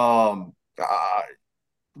 Um, uh,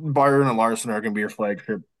 Byron and Larson are going to be your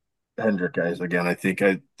flagship Hendrick guys again. I think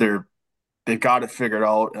they got it figured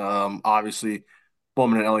out. Obviously,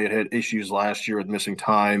 Bowman and Elliott had issues last year with missing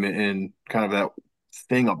time and kind of that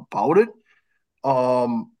thing about it.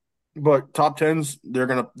 Um, but top tens, they're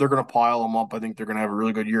gonna pile them up. I think they're gonna have a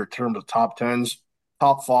really good year in terms of top tens.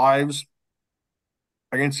 Top fives,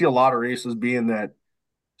 I can see a lot of races being that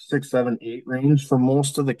 6, 7, 8 range for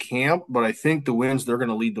most of the camp, but I think the wins they're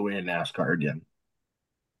gonna lead the way in NASCAR again.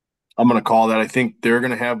 I'm gonna call that. I think they're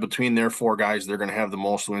gonna have between their four guys, they're gonna have the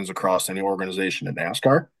most wins across any organization in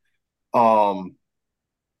NASCAR. Um,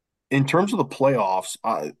 in terms of the playoffs,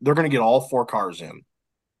 they're going to get all four cars in.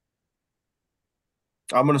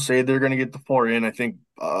 I'm going to say they're going to get the four in. I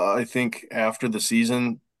think after the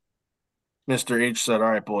season, Mr. H said,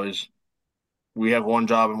 "All right, boys, we have one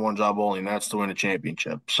job and one job only, and that's to win a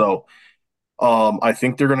championship." So, I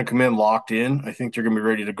think they're going to come in locked in. I think they're going to be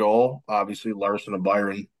ready to go. Obviously, Larson and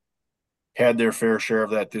Byron had their fair share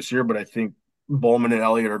of that this year, but I think Bowman and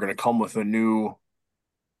Elliott are going to come with a new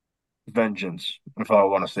vengeance, if I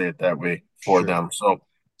want to say it that way, for Sure. them. So,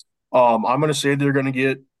 I'm going to say they're going to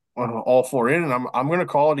get all four in, and I'm going to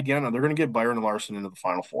call it again. They're going to get Byron and Larson into the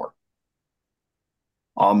final four.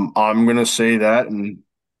 I'm going to say that, and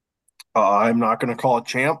I'm not going to call it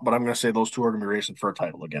champ, but I'm going to say those two are going to be racing for a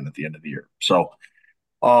title again at the end of the year. So,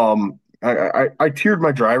 I tiered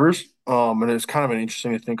my drivers, and it's kind of an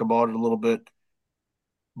interesting to think about it a little bit.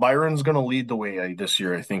 Byron's going to lead the way this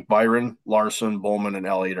year. I think Byron, Larson, Bowman, and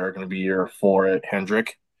Elliott are going to be here for it.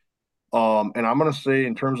 Hendrick. And I'm going to say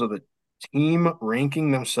in terms of the team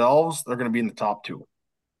ranking themselves, they're going to be in the top two.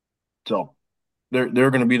 So they're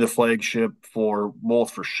going to be the flagship for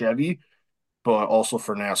both for Chevy, but also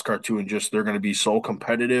for NASCAR too. And just they're going to be so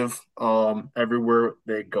competitive everywhere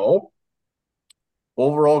they go.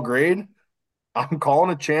 Overall grade, I'm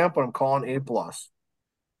calling a champ, but I'm calling A plus.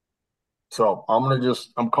 So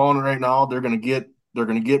I'm calling it right now. They're gonna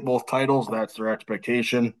get both titles. That's their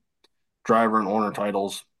expectation. Driver and owner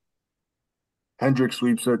titles. Hendrick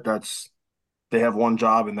sweeps it. They have one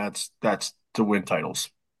job, and that's to win titles.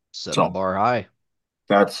 Setting the So bar high.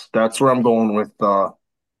 that's where I'm going with the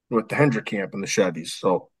Hendrick camp and the Chevys.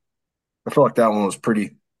 So I feel like that one was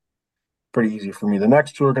pretty easy for me. The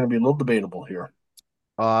next two are going to be a little debatable here.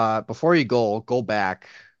 Before you go back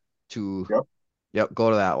to, Yep, yep, go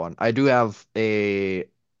to that one. I do have a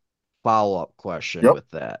follow-up question yep, with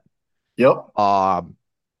that. yep. Um,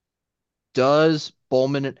 does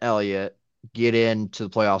Bowman and Elliott get into the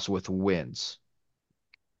playoffs with wins?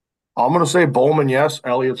 I'm going to say Bowman, yes.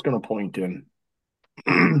 Elliott's going to point in.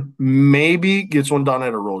 Maybe gets one done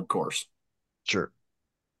at a road course, Sure.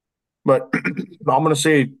 but I'm going to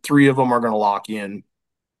say three of them are going to lock in.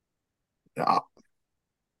 Uh,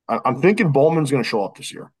 I'm thinking Bowman's going to show up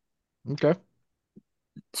this year. Okay.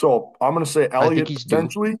 So I'm going to say I think Elliott he's due.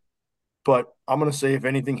 potentially, but I'm going to say if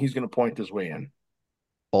anything, he's going to point his way in.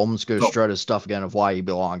 Bowman's going to So strut his stuff again of why he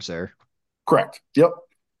belongs there. correct. Yep.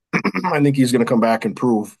 I think he's going to come back and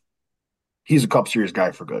prove he's a Cup Series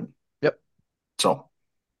guy for good. Yep. So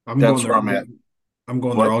I'm going that's there where all I'm at. getting, I'm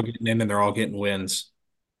going there What? all getting in and they're all getting wins.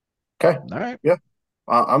 Okay. All right. Yeah.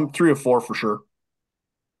 I'm 3 of 4 for sure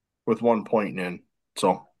with one point in.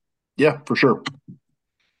 So yeah, for sure.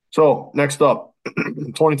 So next up,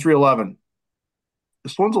 2311.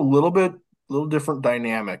 This one's a little different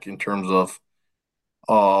dynamic in terms of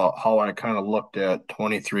how I kind of looked at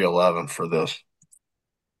 2311 for this.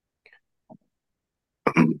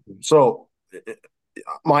 So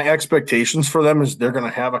my expectations for them is they're going to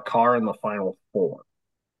have a car in the final four.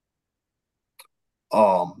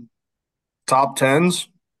 Um, top tens,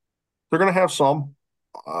 they're going to have some,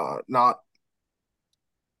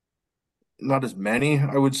 not as many,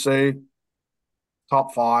 I would say.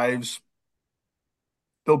 Top fives,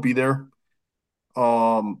 They'll be there.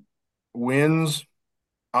 Um, Wins.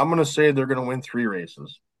 I'm gonna say they're gonna win 3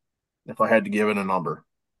 races. If I had to give it a number,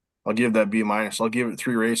 I'll give that B minus. I'll give it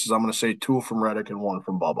 3 races. I'm gonna say 2 from Reddick and 1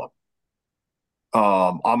 from Bubba.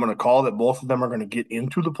 I'm gonna call that both of them are gonna get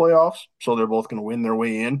into the playoffs, so they're both gonna win their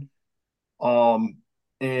way in. Um,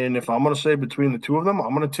 and if I'm gonna say between the two of them,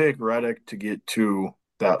 I'm gonna take Reddick to get to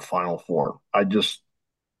that final four.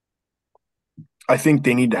 I think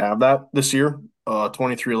they need to have that this year.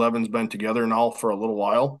 23XI's been together now for a little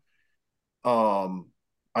while. Um,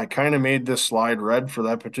 I kind of made this slide red for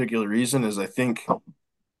that particular reason, is I think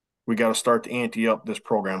we got to start to ante up this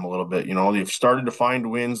program a little bit. You know, they've started to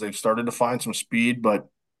find wins, they've started to find some speed, but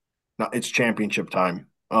now it's championship time.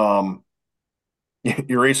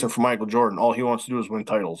 You're racing for Michael Jordan. All he wants to do is win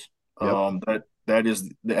titles. Yep. That is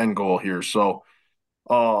the end goal here. So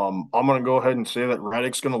I'm gonna go ahead and say that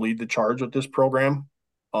Reddick's gonna lead the charge with this program.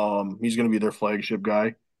 He's gonna be their flagship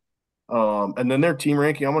guy. And then their team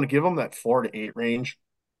ranking, I'm gonna give them that 4 to 8 range.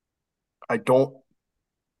 I don't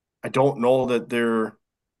I don't know that they're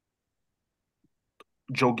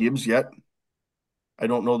Joe Gibbs yet. I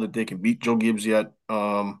don't know that they can beat Joe Gibbs yet.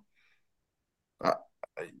 I,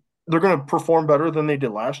 they're going to perform better than they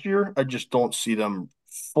did last year. I just don't see them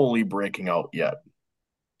fully breaking out yet.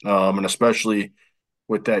 And especially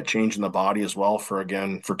with that change in the body as well for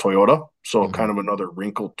Toyota. So Hmm. kind of another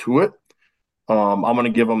wrinkle to it. I'm going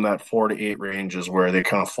to give them that 4 to 8 range is where they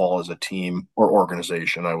kind of fall as a team or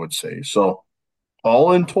organization, I would say. So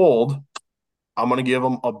all in told, I'm going to give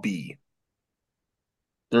them a B.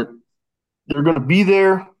 They're they're going to be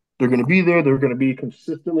there. They're going to be there. They're going to be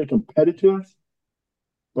consistently competitive,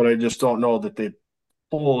 but I just don't know that they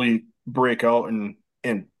fully break out and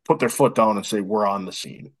put their foot down and say we're on the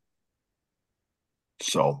scene.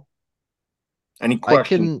 So, any I questions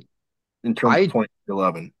can in terms of I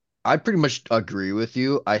 2011? I pretty much agree with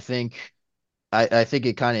you. I think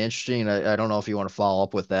it kind of interesting. I don't know if you want to follow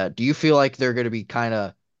up with that. Do you feel like they're not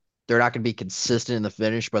going to be consistent in the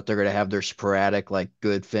finish, but they're going to have their sporadic, like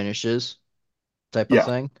good finishes type of Yeah,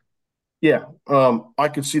 thing? yeah. I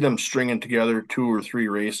could see them stringing together 2 or 3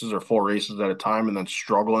 races or 4 races at a time, and then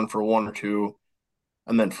struggling for 1 or 2,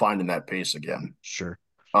 and then finding that pace again. Sure.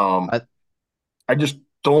 Um, I I just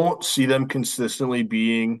don't see them consistently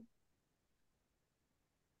being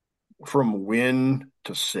from win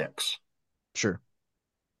to six. sure.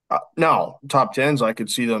 Now, top tens, I could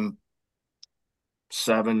see them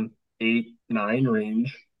 7, 8, 9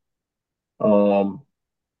 range. Um,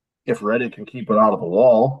 if Reddick can keep it out of the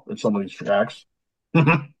wall at some of these tracks,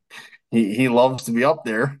 he loves to be up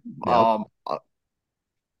there. Yep.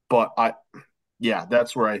 But yeah,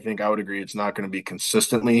 that's where I think I would agree. It's not going to be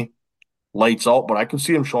consistently lights out, but I could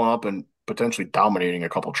see him showing up and potentially dominating a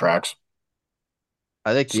couple tracks.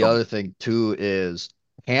 I think the So other thing too is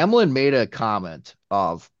Hamlin made a comment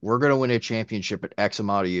of we're going to win a championship in X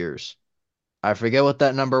amount of years. I forget what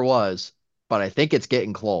that number was, but I think it's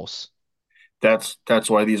getting close. that's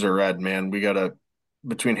why these are red, man. We gotta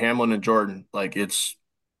between Hamlin and Jordan, like it's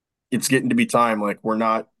getting to be time. Like we're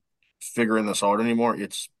not figuring this out anymore.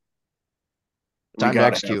 We Time to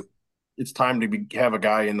gotta have execute. it's time to have a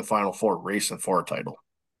guy in the final four racing for a title.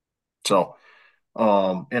 So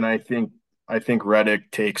and I think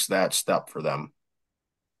Reddick takes that step for them.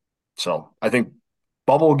 So I think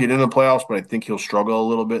Bubble will get in the playoffs, but I think he'll struggle a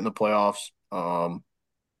little bit in the playoffs.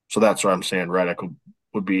 So that's what I'm saying. Reddick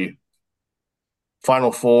would be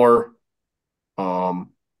final four.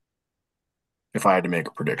 Um, if I had to make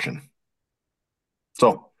a prediction.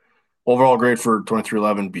 So overall grade for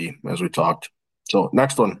 23XI B, as we talked. So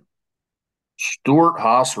next one, Stewart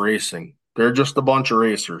Haas Racing. They're just a bunch of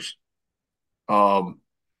racers. Um,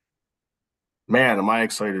 man, am I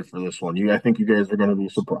excited for this one. I think you guys are going to be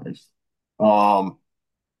surprised. Um,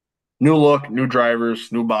 New look, new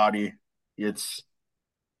drivers, new body. It's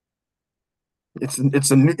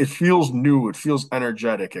it feels new. It feels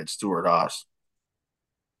energetic at Stewart Haas.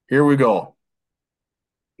 Here we go.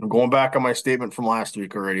 I'm going back on my statement from last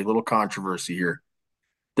week already. A little controversy here.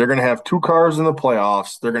 They're going to have 2 cars in the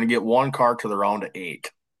playoffs. They're going to get 1 car to the round of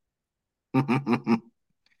 8.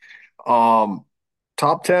 um,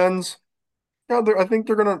 Top tens. Yeah, I think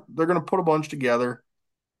they're gonna put a bunch together.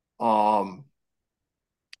 Um,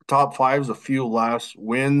 Top fives, a few less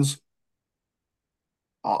wins.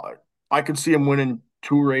 Uh, I could see them winning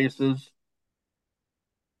 2 races.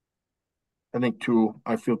 I think two.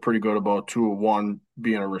 I feel pretty good about 2 of 1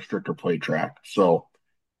 being a restrictor plate track. So,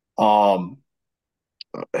 um,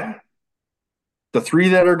 the 3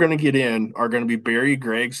 that are going to get in are going to be Barry,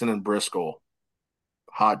 Gregson, and Briscoe.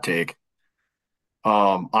 Hot take.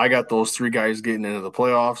 I got those 3 guys getting into the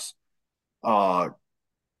playoffs. Uh,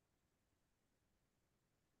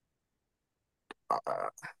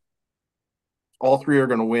 all three are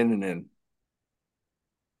going to win and in.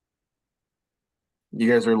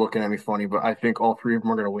 You guys are looking at me funny, but I think all three of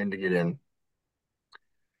them are going to win to get in.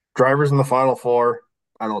 Drivers in the final four,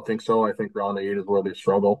 I don't think so. I think round eight is where they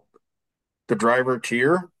struggle. The driver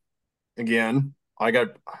tier, again,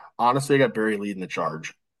 honestly, I got Barry leading the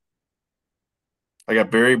charge. I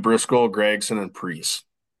got Barry, Briscoe, Gregson, and Priest.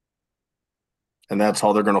 And that's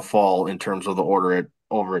how they're going to fall in terms of the order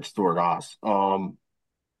over at Stuart Haas.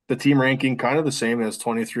 The team ranking kind of the same as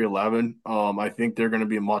 23-11. I think they're going to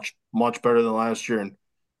be much, much better than last year. And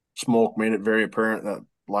Smoke made it very apparent that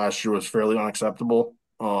last year was fairly unacceptable.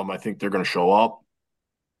 I think they're going to show up.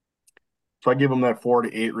 So I give them that 4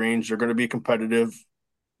 to 8 range. They're going to be competitive.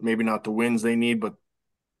 Maybe not the wins they need, but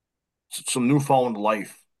some newfound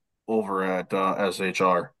life over at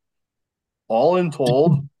SHR. All in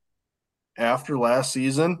told, after last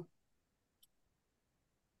season,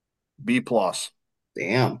 B plus.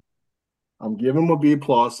 Damn. I'm giving them a B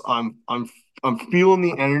plus. I'm feeling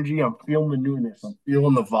the energy. I'm feeling the newness. I'm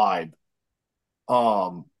feeling the vibe.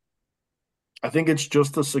 Um, I think it's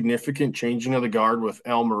just a significant changing of the guard with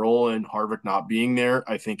Al Mirola and Harvick not being there.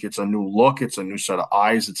 I think it's a new look. It's a new set of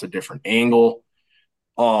eyes. It's a different angle.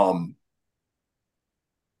 Um,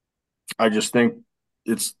 I just think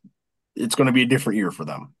it's it's going to be a different year for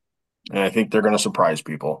them, and I think they're going to surprise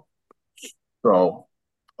people. So,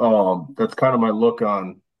 that's kind of my look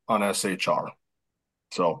on SHR.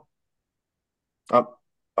 So, I'm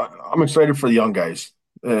I'm excited for the young guys,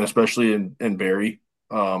 and especially in Barry.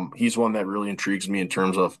 He's one that really intrigues me in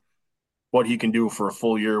terms of what he can do for a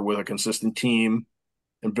full year with a consistent team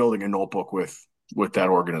and building a notebook with that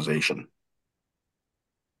organization.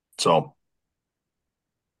 So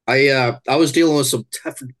I was dealing with some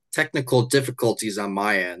technical difficulties on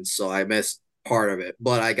my end, so I missed part of it,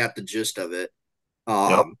 but I got the gist of it.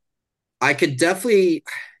 yep, I could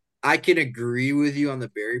I can agree with you on the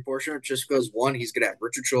Barry portion, just because one, he's gonna have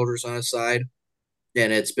Richard Childress on his side,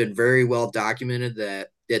 and it's been very well documented that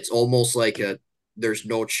it's almost like there's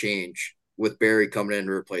no change with Barry coming in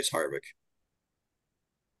to replace Harvick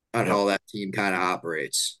on yep, how that team kind of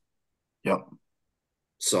operates. yep.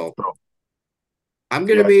 So So I'm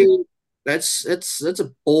gonna yeah, I think be that's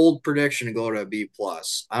a bold prediction to go to a B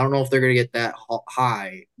plus. I don't know if they're gonna get that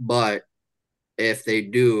high, but if they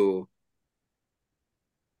do,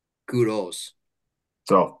 kudos.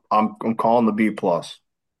 so. I'm calling the B plus.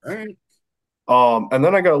 All right. And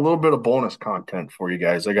then I got a little bit of bonus content for you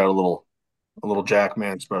guys. I got a little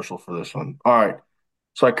Jackman special for this one. All right.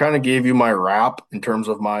 So I kind of gave you my wrap in terms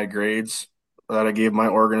of my grades that I gave my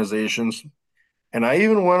organizations. And I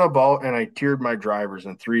even went about and I tiered my drivers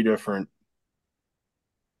in three different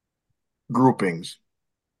groupings.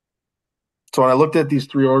 So when I looked at these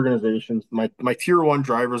three organizations, my tier one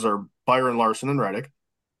drivers are Byron Larson and Reddick.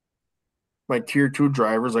 My tier two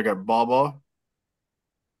drivers, I got Bubba,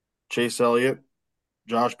 Chase Elliott,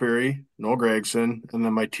 Josh Berry, Noah Gragson, and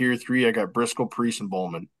then my tier three, I got Briscoe, Priest, and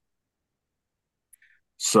Bowman.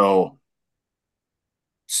 So,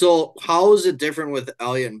 So how is it different with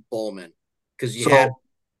Elliott and Bowman? Because you had so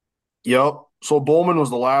yep. So Bowman was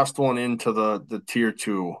the last one into the tier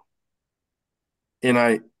two, and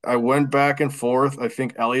I went back and forth. I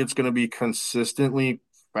think Elliott's going to be consistently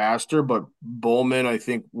faster, but Bowman I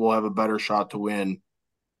think will have a better shot to win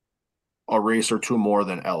a race or two more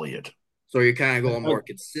than Elliott. so you're kind of going I, more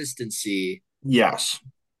consistency. Yes.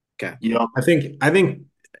 Okay, Yep. I think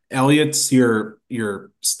Elliott's your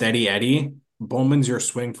steady Eddie. Bowman's your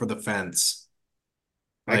swing for the fence.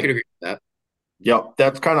 I could Like agree with that. Yep.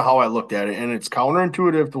 That's kind of how I looked at it. And it's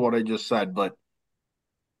counterintuitive to what I just said, but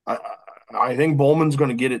I I think Bowman's going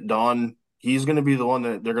to get it done. He's going to be the one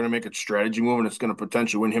that they're going to make a strategy move, and it's going to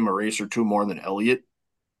potentially win him a race or two more than Elliott.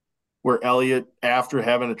 Where Elliott, after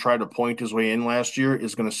having to try to point his way in last year,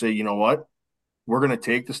 is going to say, you know what? We're going to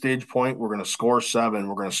take the stage point. We're going to score 7.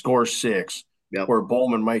 We're going to score 6. Yep. Where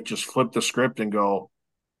Bowman might just flip the script and go,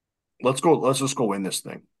 let's go. Let's just go win this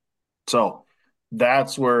thing. So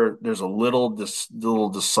that's where there's a this little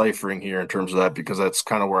deciphering here in terms of that because that's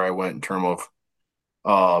kind of where I went in terms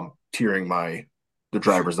of tiering the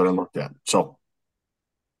drivers that I looked at. So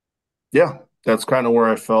yeah, that's kind of where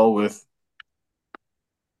I fell with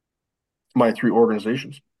my three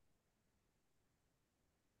organizations.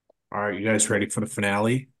 all right, you guys ready for the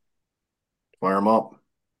finale? Fire them up.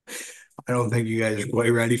 I don't think you guys are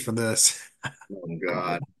quite ready for this. Oh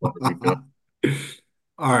God. That'll be good.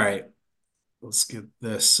 All right, let's get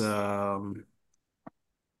this.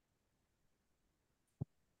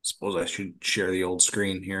 Suppose I should share the old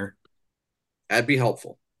screen here. That'd be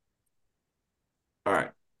helpful. All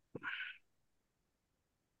right.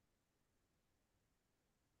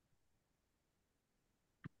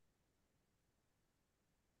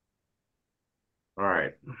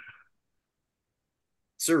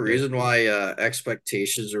 Is there a reason why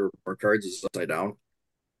expectations or report cards is upside down?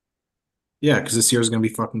 Yeah, because this year is going to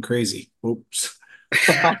be fucking crazy. Oops.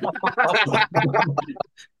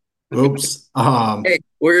 Oops. Hey,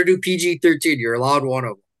 we're gonna do PG-13. You're allowed one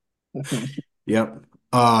of Yep.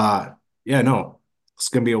 Uh, yeah, no, it's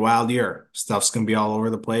gonna be a wild year. Stuff's gonna be all over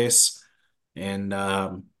the place, and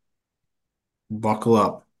buckle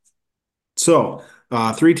up. So,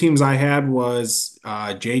 three teams I had was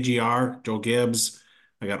JGR, Joe Gibbs.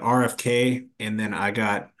 I got RFK, and then I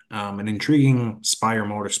got an intriguing Spire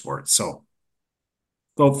Motorsports. So,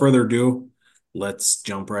 without further ado, let's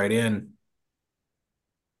jump right in.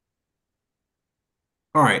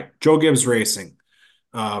 All right, Joe Gibbs Racing.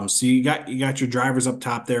 So you got your drivers up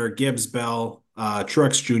top there: Gibbs, Bell,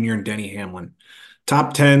 Truex Jr., and Denny Hamlin.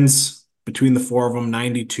 Top tens between the four of them: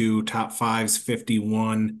 92. Top fives: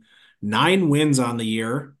 51. 9 wins on the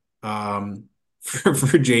year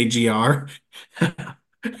for JGR.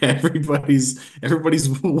 Everybody's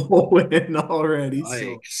winning already. them. So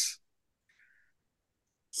Yikes.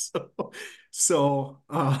 so so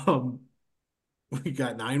we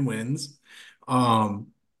got 9 wins. Um,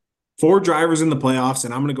 Four drivers in the playoffs,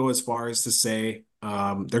 and I'm going to go as far as to say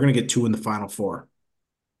they're going to get two in the final four.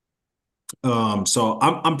 So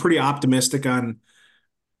I'm pretty optimistic on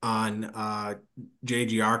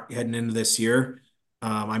JGR heading into this year.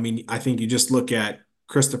 I mean, I think you just look at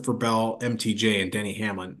Christopher Bell, MTJ, and Denny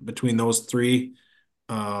Hamlin. Between those three,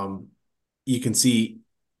 um, you can see,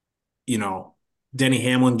 you know, Denny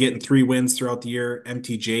Hamlin getting 3 wins throughout the year,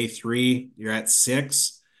 MTJ three, you're at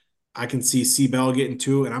six. I can see C Bell getting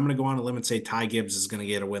two, and I'm going to go on a limb and say Ty Gibbs is going to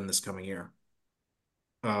get a win this coming year.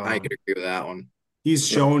 I could Um, agree with that one.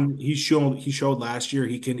 Yep. he showed last year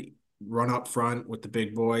he can run up front with the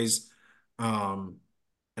big boys, um,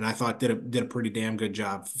 and I thought did a pretty damn good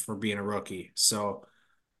job for being a rookie. So,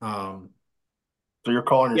 um, So you're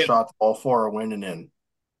calling your yeah, shots, all four are winning in.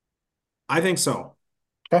 I think so.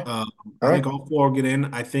 Okay. Um, All I right. think all four will get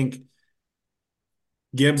in. I think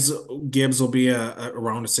Gibbs Gibbs will be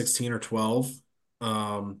around a 16 or 12.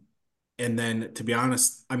 Um, and then to be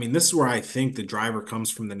honest, I mean, this is where I think the driver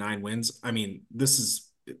comes from the 9 wins. I mean, this is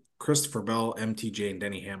Christopher Bell, MTJ, and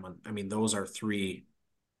Denny Hamlin. I mean, those are three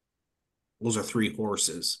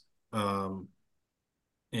horses. Um,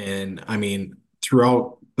 and I mean,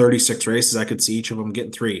 throughout 36 races, I could see each of them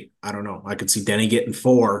getting three. I don't know. I could see Denny getting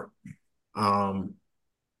four, um,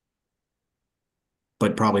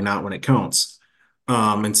 but probably not when it counts.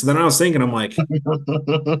 And so then I was thinking, I'm like,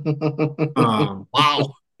 um,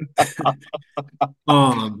 Wow.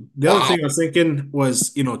 the other Wow. thing I was thinking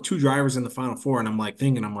was, two drivers in the final four, and I'm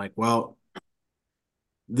like, well,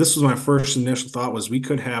 this was my first initial thought was we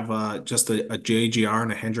could have just a JGR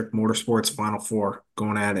and a Hendrick Motorsports final four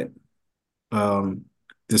going at it. Um,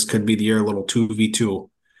 this could be the year a little 2v2.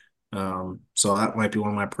 So that might be one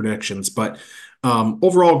of my predictions. But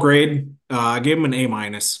overall grade, I gave them an A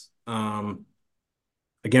minus.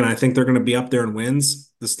 Again, I think they're going to be up there in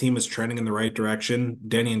wins. This team is trending in the right direction.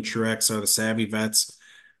 Denny and Truex are the savvy vets,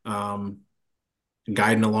 um,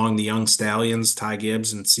 guiding along the young stallions, Ty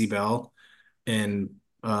Gibbs and C Bell, and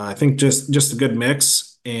I think just a good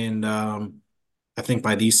mix. And I think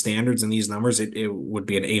by these standards and these numbers, it would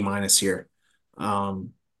be an A minus here.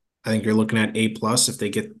 Um, I think you're looking at A plus if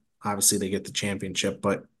obviously they get the championship,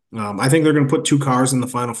 but I think they're going to put two cars in the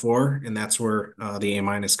final four, and that's where the A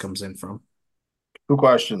minus comes in from. Two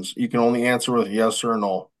questions. You can only answer with yes or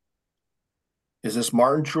no. Is this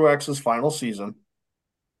Martin Truex's final season?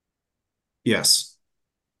 Yes.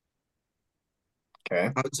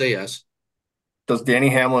 Okay. I would say yes. Does Danny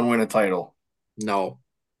Hamlin win a title? No.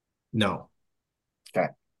 No. Okay.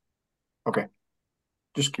 Okay.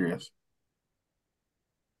 Just curious.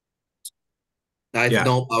 Yeah.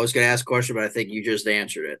 No, I was gonna ask a question, but I think you just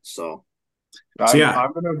answered it. So So I'm yeah,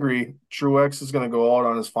 I'm going to agree. Truex is going to go out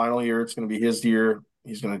on his final year. It's going to be his year.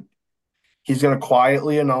 He's going to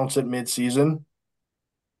quietly announce it mid-season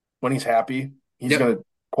when he's happy. He's yep. going to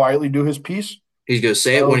quietly do his piece. He's gonna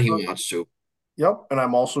say I it when he also, wants to. yep, and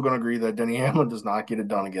I'm also going to agree that Denny Hamlin does not get it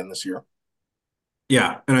done again this year.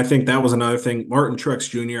 yeah, and I think that was another thing. Martin Truex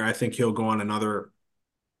Jr. I think he'll go on another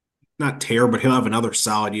not tear, but he'll have another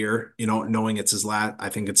solid year. Knowing it's his last. I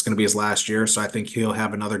think it's going to be his last year, so I think he'll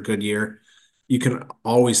have another good year. You can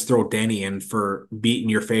always throw Denny in for beating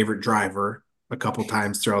your favorite driver a couple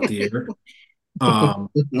times throughout the year. Um,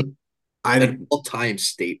 I An all-time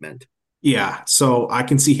statement. Yeah, so I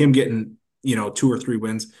can see him getting, 2 or 3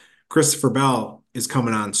 wins. Christopher Bell is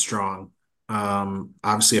coming on strong.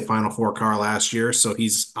 Obviously a Final Four car last year, so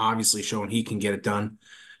he's obviously shown he can get it done.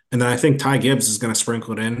 And then I think Ty Gibbs is going to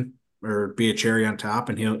sprinkle it in or be a cherry on top,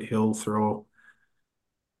 and he'll throw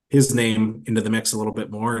his name into the mix a little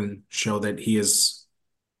bit more and show that he is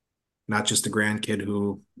not just a grandkid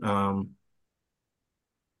who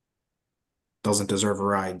doesn't deserve a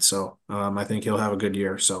ride. So I think he'll have a good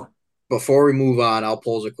year. So Before we move on, I'll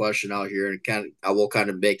pose a question out here, and I will kind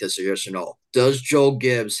of make this a yes or no. Does Joe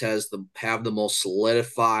Gibbs have the most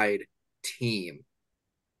solidified team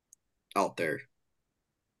out there?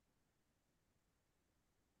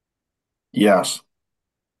 Yes.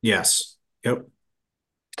 yes, yep. All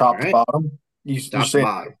Top to right, bottom. You top to say,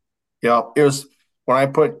 bottom. yeah, it was when I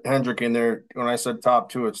put Hendrick in there, when I said top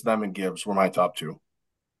two, it's them and Gibbs were my top two.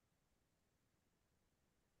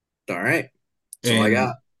 All right, that's all I And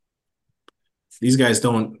got. these guys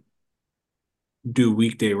don't do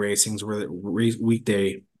weekday racings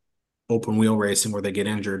weekday open wheel racing where they get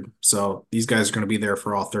injured. So these guys are going to be there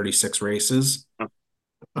for all 36 races.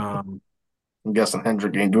 Um, I'm guessing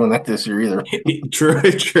Hendrick ain't doing that this year either. true,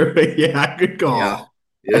 true. Yeah, good Yeah, call.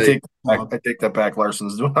 I yeah, take Uh, I take that back.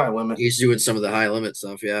 Larson's doing high limit. he's doing some of the high limit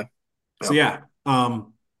stuff. Yeah, so Yeah. yeah,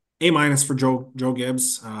 A minus for Joe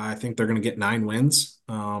Gibbs. I think they're going to get 9 wins.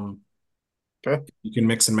 Okay. You can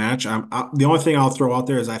mix and match. The only thing I'll throw out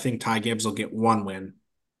there is I think Ty Gibbs will get 1 win.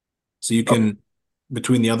 So you Oh, can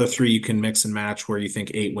between the other three, you can mix and match where you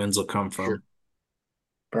think 8 wins will come sure. from.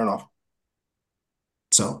 fair enough.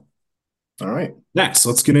 So All right. next,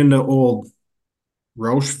 let's get into old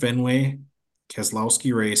Roush Fenway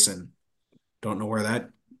Keselowski Racing. Don't know where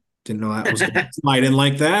that didn't know that was going to slide in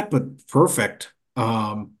like that, but perfect.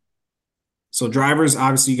 So drivers,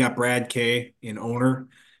 obviously you got Brad K in owner,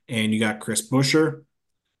 and you got Chris Buescher.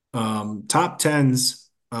 Top tens,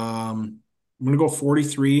 I'm gonna go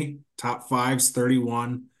 43. Top fives,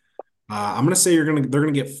 31. I'm gonna say they're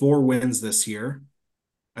gonna get 4 wins this year.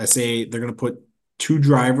 I say they're gonna put two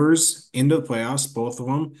drivers into the playoffs, both of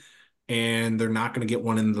them, and they're not gonna get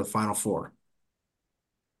one into the final four.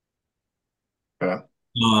 Okay.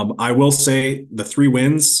 I will say the 3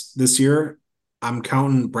 wins this year, I'm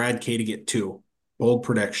counting Brad K to get two. Bold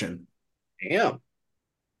prediction. Damn. All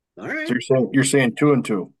So right. you're saying 2 and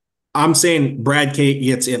 2. I'm saying Brad K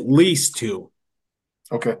gets at least two.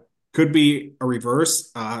 Okay. Could be a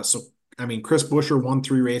reverse. So I mean, Chris Buescher won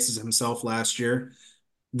 3 races himself last year.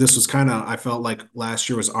 This was kind of, I felt like last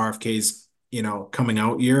year was RFK's, coming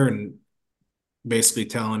out year and basically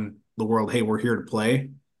telling the world, hey, we're here to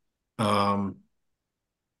play. Um,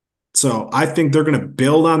 so I think they're going to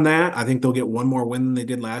build on that. I think they'll get one more win than they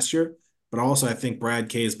did last year. But also, I think Brad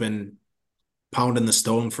K has been pounding the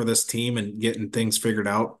stone for this team and getting things figured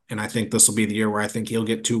out. And I think this will be the year where I think he'll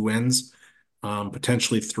get 2 wins,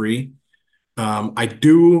 potentially 3. Um, I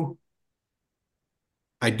do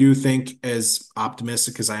I do think, as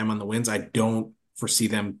optimistic as I am on the wins, I don't foresee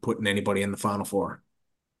them putting anybody in the final four.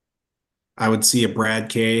 I would see a Brad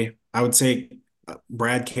K. I would say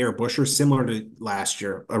Brad K or Busher, similar to last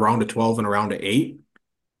year, around a 12 and around a 8.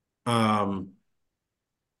 Um,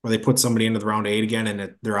 where they put somebody into the round of 8 again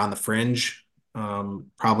and they're on the fringe.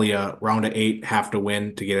 Probably a round of 8 have to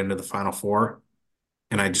win to get into the final four.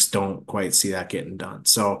 And I just don't quite see that getting done.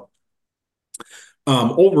 So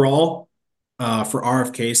overall, for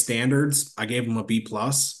RFK standards, I gave them a B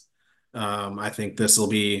plus. I think this will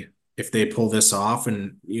be if they pull this off,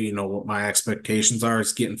 and what my expectations are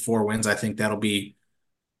is getting 4 wins. I think that'll be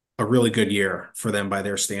a really good year for them by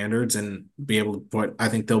their standards, and be able to put. I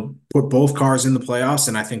think they'll put both cars in the playoffs,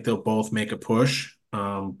 and I think they'll both make a push,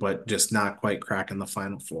 but just not quite cracking the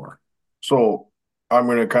final four. So I'm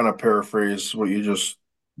going to kind of paraphrase what you just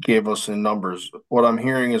gave us in numbers. What I'm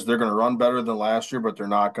hearing is they're going to run better than last year, but they're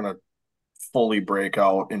not going to fully break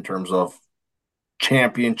out in terms of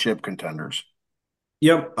championship contenders.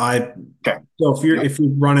 Yep, I Okay. so if you're Yep.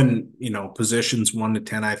 running, positions 1 to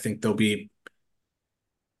 10, I think they'll be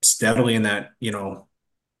steadily in that,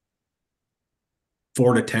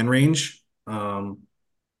 4 to 10 range.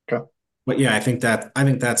 Okay. But yeah, I think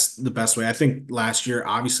that's the best way. I think last year,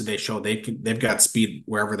 obviously, they've got speed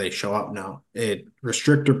wherever they show up now. It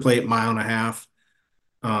restrictor plate 1.5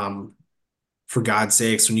 miles. For God's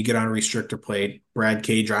sakes, when you get on a restrictor plate, Brad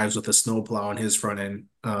K drives with a snowplow on his front end.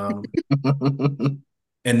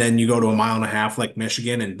 And then you go to 1.5 miles like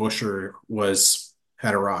Michigan, and Busher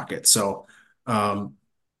had a rocket. So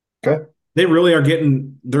Okay. they really are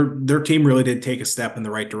getting their team really did take a step in the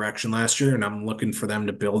right direction last year, and I'm looking for them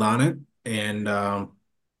to build on it and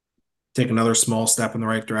take another small step in the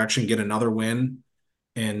right direction, get another win,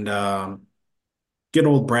 and get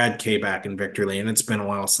old Brad K back in victory lane. It's been a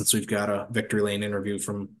while since we've got a victory lane interview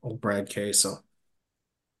from old Brad K. So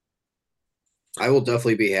I will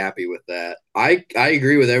definitely be happy with that. I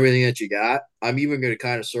agree with everything that you got. I'm even going to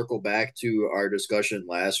kind of circle back to our discussion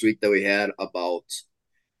last week that we had about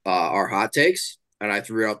our hot takes, and I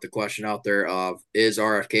threw out the question out there of is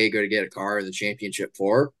RFK going to get a car in the championship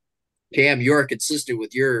four? Cam, you're consistent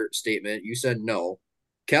with your statement. You said no.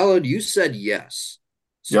 Kellen, you said yes.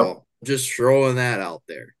 Yep. So just throwing that out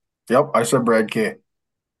there. Yep. I said Brad K.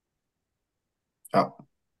 Yep.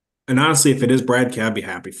 And honestly, if it is Brad K, I'd be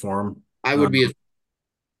happy for him. I would be.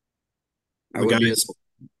 I The would be as guys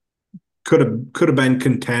could have been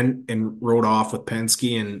content and rode off with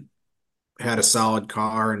Penske and had a solid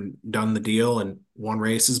car and done the deal and won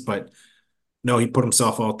races, but no, he put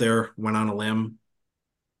himself out there, went on a limb,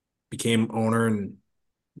 became owner and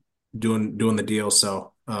doing the deal.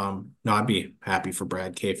 So no, I'd be happy for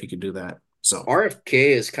Brad K if he could do that. So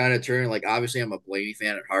RFK is kind of turning like obviously I'm a Blaney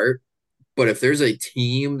fan at heart, but if there's a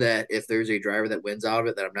team that if there's a driver that wins out of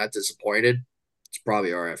it that I'm not disappointed, it's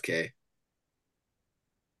probably RFK.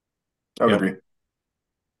 I would yep. agree.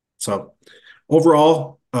 So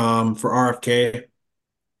overall, for RFK,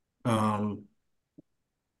 I'm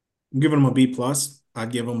giving him a B plus.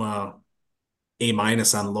 I'd give him a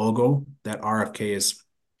minus on logo. That RFK is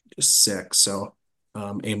just sick. So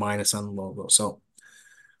A minus on the logo. So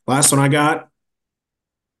last one I got,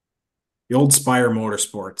 the old Spire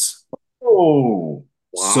Motorsports. Oh,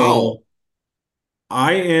 Wow. So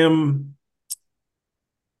I'm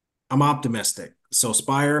optimistic. So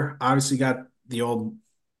Spire obviously got the old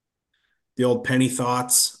penny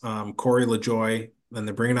thoughts, Corey LaJoy. Then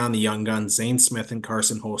they're bringing on the young guns, Zane Smith and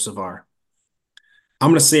Carson Hocevar. I'm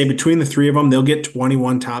going to say between the three of them, they'll get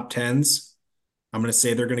 21 top tens. I'm going to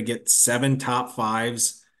say they're going to get 7 top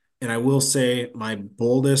fives. And I will say my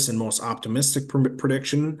boldest and most optimistic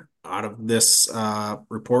prediction out of this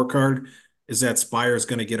report card is that Spire is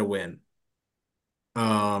going to get a win,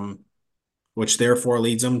 which therefore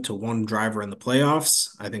leads them to one driver in the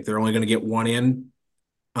playoffs. I think they're only going to get one in.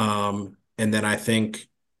 And then I think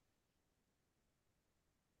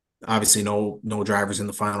obviously no drivers in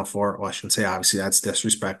the final four. Well, I shouldn't say obviously, that's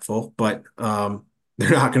disrespectful, but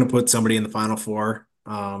they're not going to put somebody in the final four.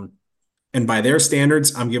 And by their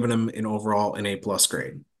standards, I'm giving them an overall an A plus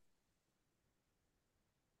grade.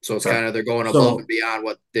 So it's okay. kind of they're going above and So beyond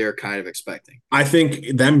what they're kind of expecting. I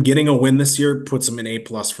think them getting a win this year puts them an A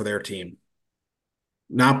plus for their team.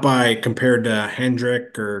 Not by compared to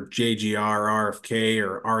Hendrick or JGR, RFK,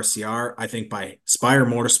 or RCR. I think by Spire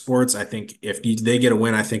Motorsports, I think if they get a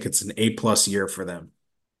win, I think it's an A plus year for them.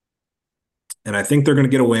 And I think they're going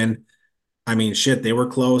to get a win. I mean, shit, they were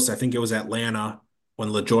close. I think it was Atlanta when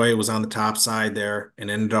LaJoy was on the top side there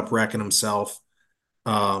and ended up wrecking himself.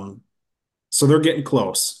 So they're getting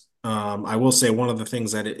close. I will say one of the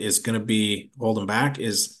things that is going to be holding back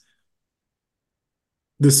is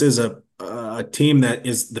this is a team that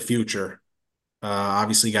is the future.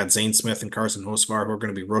 Obviously, you got Zane Smith and Carson Hocevar who are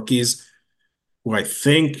going to be rookies. Who I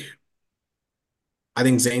think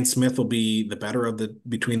Zane Smith will be the better of the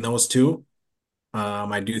between those two.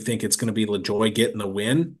 I do think it's going to be LaJoy getting the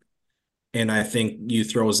win. And I think you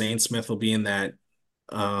throw Zane Smith will be in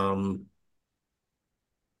um,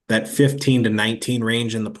 that 15 to 19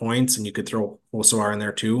 range in the points, and you could throw Hosoar in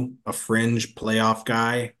there too, a fringe playoff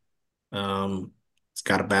guy. It's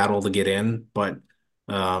got a battle to get in, but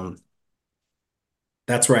um,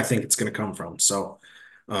 that's where I think it's going to come from. So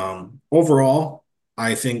overall,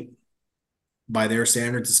 I think by their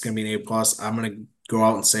standards, it's going to be an A plus. I'm going to go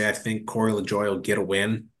out and say I think Corey LaJoy will get a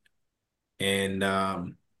win, and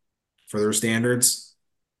for their standards,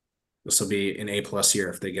 this will be an A plus year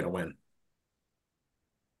if they get a win.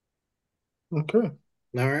 okay.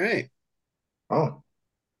 All right. Oh,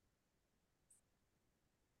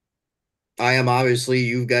 I am obviously,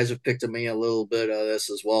 you guys have picked me a little bit of this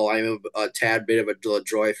as well. I'm a tad bit of a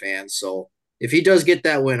LaJoy fan. So if he does get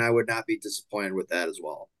that win, I would not be disappointed with that as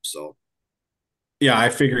well. So, Yeah, I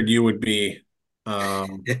figured you would be.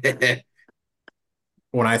 When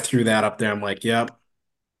I threw that up there, I'm like, yep.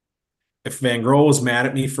 If Van Grohl was mad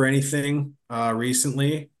at me for anything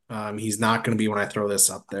recently, he's not going to be when I throw this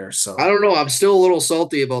up there. I So, don't know. I'm still a little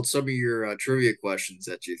salty about some of your trivia questions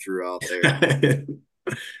that you threw out there.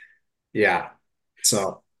 yeah.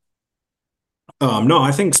 So, no,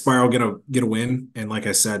 I think Spire will get a win, and like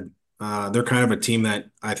I said, they're kind of a team that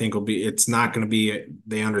I think will be. It's not going to be.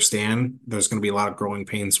 They understand there's going to be a lot of growing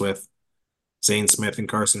pains with Zane Smith and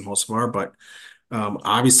Carson Hocevar, but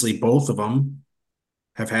obviously both of them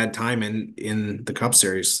have had time in the Cup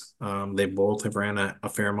Series. They both have ran a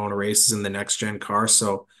fair amount of races in the next gen car,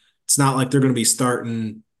 so it's not like they're going to be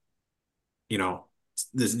starting. You know,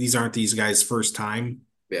 these aren't these guys' first time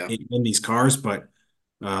Yeah. in these cars, but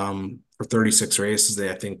for 36 races,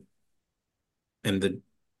 I think, and the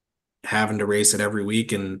having to race it every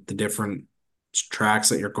week and the different tracks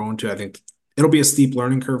that you're going to, I think it'll be a steep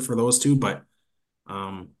learning curve for those two, but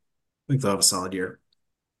I think they'll have a solid year.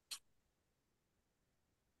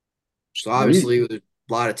 So Sweet. obviously, there's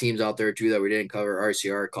a lot of teams out there too that we didn't cover: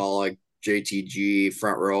 RCR, Colleague, JTG,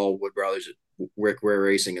 Front Row, Wood Brothers, Rick Ware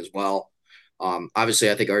Racing as well.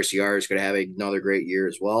 Obviously, I think RCR is going to have another great year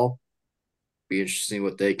as well. Be interesting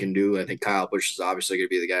what they can do. I think Kyle Busch is obviously going to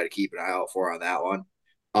be the guy to keep an eye out for on that one.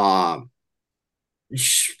 Um,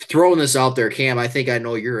 Throwing this out there, Cam, I think I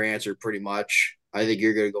know your answer pretty much. I think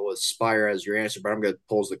you're going to go with Spire as your answer, but I'm going to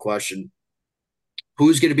pose the question: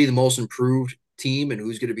 who's going to be the most improved team, and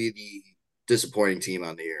who's going to be the disappointing team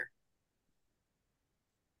on the year?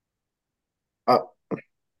 Uh,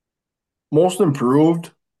 Most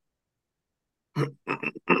improved.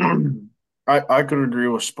 I could agree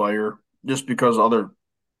with Spire just because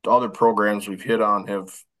other programs we've hit on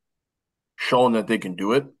have shown that they can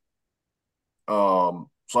do it.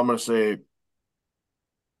 So I'm going to say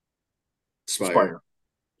Spire. Spire,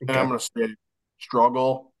 and I'm Okay, going to say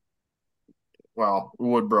struggle. Well,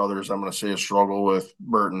 Wood Brothers, I'm going to say a struggle with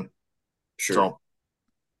Burton. sure. So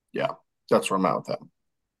yeah, that's where I'm at with that.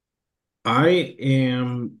 I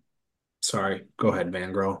am sorry. Go ahead,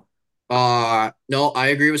 Van Gro. No, I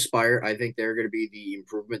agree with Spire. I think they're going to be the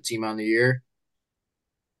improvement team on the year.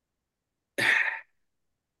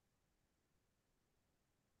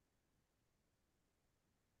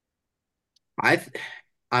 I,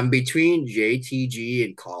 I'm between JTG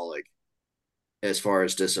and Colleague as far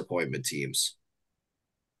as disappointment teams.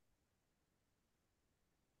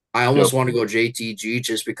 I almost Yep. want to go JTG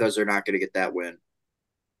just because they're not going to get that win.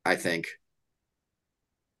 I think.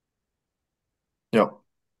 Yep.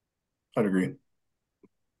 I'd agree.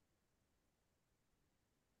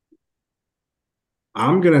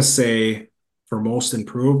 I'm gonna say for most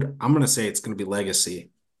improved, I'm gonna say it's gonna be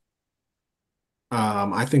Legacy.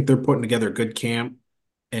 I think they're putting together a good camp,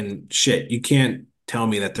 and shit, you can't tell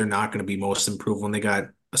me that they're not gonna be most improved when they got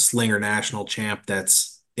a Slinger national champ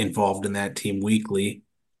that's involved in that team weekly.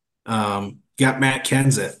 Got Matt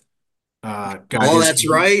Kenseth, Oh, that's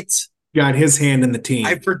right. got his hand in the I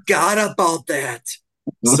team. forgot about that.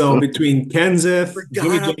 So between Kenseth,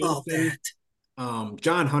 Jimmy Forgot about Johnson, that.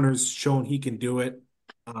 John Hunter's shown he can do it.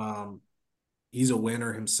 Um, he's a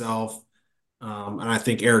winner himself. And I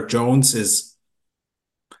think Eric Jones is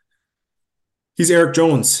he's Eric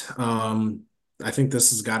Jones. I think this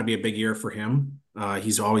has got to be a big year for him.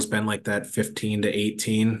 He's always been like that 15 to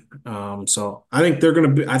 18. So I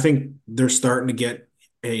think they're starting to get,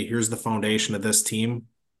 hey, here's the foundation of this team.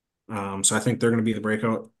 So I think they're going to be the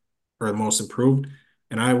breakout or the most improved.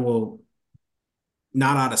 And I will,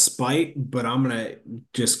 not out of spite, but I'm going to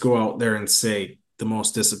just go out there and say the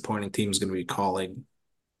most disappointing team is going to be Colleague.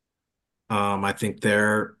 I think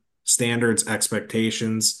their standards,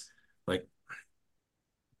 expectations, like,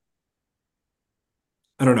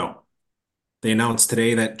 I don't know. They announced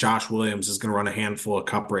today that Josh Williams is going to run a handful of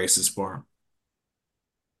cup races for him.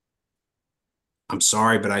 I'm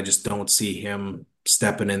sorry, but I just don't see him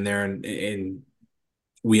stepping in there and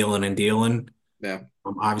wheeling and dealing. Yeah,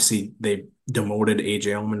 Obviously, they demoted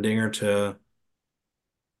AJ Allmendinger to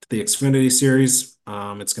the Xfinity Series.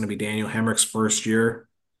 It's going to be Daniel Hemrick's first year.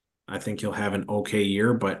 I think he'll have an okay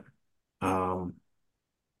year, but um,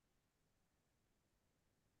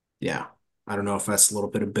 yeah, I don't know if that's a little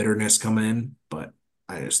bit of bitterness coming in, but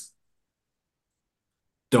I just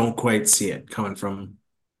don't quite see it coming from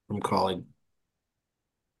Colleague.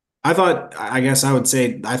 I guess I would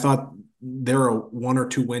say, I thought they're a one or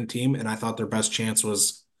two win team, and I thought their best chance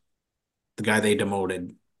was the guy they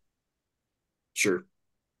demoted. sure.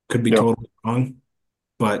 Could be Yep. totally wrong,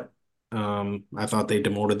 but I thought they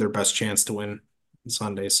demoted their best chance to win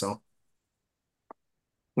Sunday. So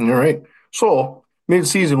All right. So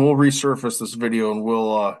mid-season, we'll resurface this video and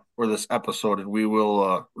we'll or this episode, and we will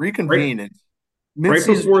right reconvene it.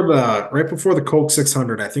 Mid-season. right before the Coke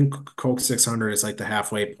 600, I think Coke 600 is like the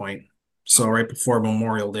halfway point. So right before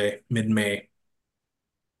Memorial Day, mid-May.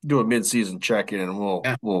 Do a mid-season check-in, and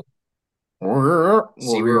Yeah, we'll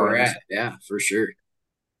see where we're rewind this. at. Yeah, for sure.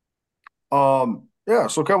 Yeah,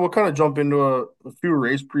 so we'll kind of jump into a few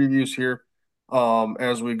race previews here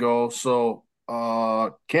as we go. So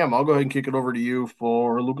Cam, I'll go ahead and kick it over to you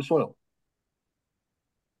for Lucas Oil.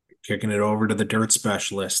 Kicking it over to the dirt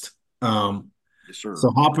specialist. Um, Yes, sir.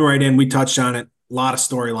 so hopping right in, we touched on it. A lot of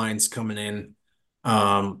storylines coming in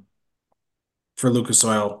um, for Lucas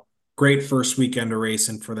Oil. Great first weekend of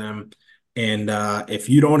racing for them. And if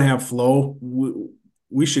you don't have Flow,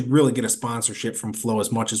 we should really get a sponsorship from Flow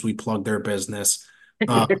as much as we plug their business.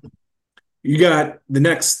 Uh, you got the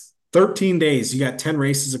next 13 days. You got 10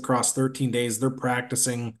 races across 13 days. They're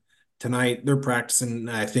practicing tonight. They're practicing,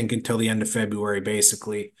 I think, until the end of February,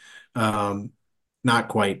 basically. Um, Not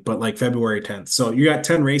quite, but like February 10th. So you got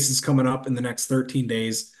 10 races coming up in the next 13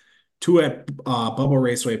 days, two at Bubba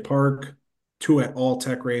Raceway Park, two at All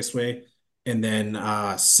Tech Raceway, and then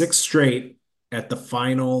six straight at the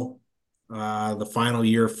final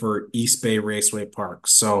year for East Bay Raceway Park.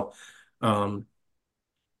 So um,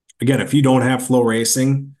 again, if you don't have flow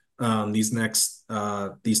racing, these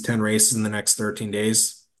 10 races in the next 13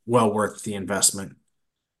 days, well worth the investment.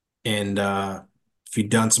 And if you've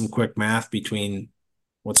done some quick math between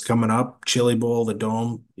what's coming up, Chili Bowl, the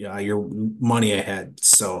Dome, yeah, you're money ahead.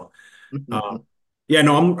 So uh, yeah,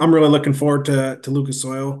 no, I'm really looking forward to Lucas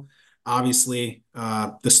Oil. Obviously,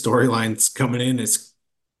 the storylines coming in is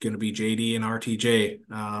going to be JD and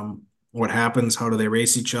RTJ. What happens? How do they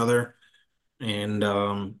race each other? And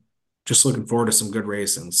just looking forward to some good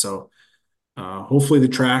racing. So hopefully the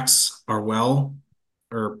tracks are well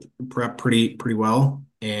or prep pretty well,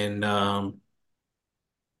 and I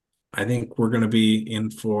think we're going to be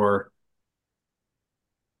in for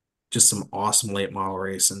just some awesome late model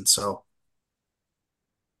racing. So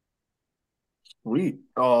Sweet.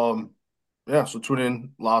 Yeah, so tune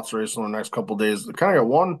in, lots of racing in the next couple of days. Kind of got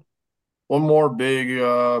one more big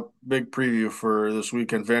preview for this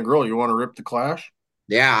weekend. Van Grill, you want to rip the Clash?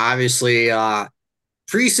 Yeah, obviously,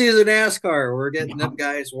 preseason NASCAR, we're getting them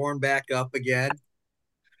guys warmed back up again.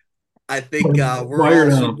 I think we're all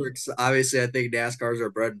fired up. super excited. Obviously, I think NASCAR is our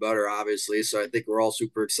bread and butter, obviously. So I think we're all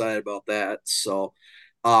super excited about that. So,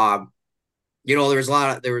 um, there was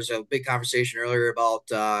a big conversation earlier about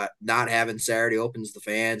not having Saturday opens the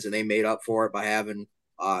fans, and they made up for it by having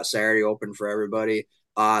Saturday open for everybody.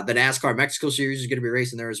 The NASCAR Mexico Series is going to be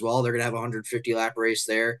racing there as well. They're going to have a 150 lap race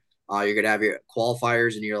there. You're going to have your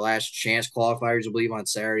qualifiers and your last chance qualifiers, I believe, on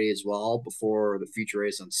Saturday as well before the feature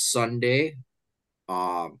race on Sunday.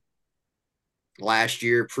 Um, Last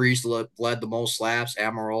year, Priest led the most laps.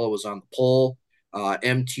 Amarola was on the pole.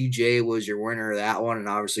 MTJ was your winner of that one, and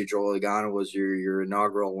obviously Joe Logano was your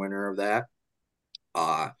inaugural winner of that.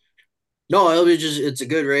 Uh, no, it's a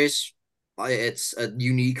good race. It's a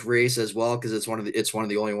unique race as well because it's one of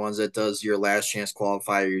the only ones that does your last chance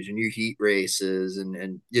qualifiers and your heat races,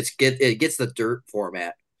 and it gets the dirt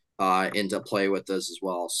format into play with this as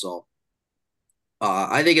well. So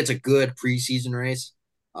I think it's a good preseason race.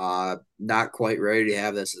 Not quite ready to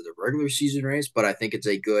have this as a regular season race, but I think it's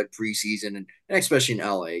a good preseason, and especially in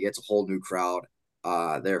LA, it gets a whole new crowd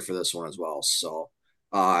there for this one as well. So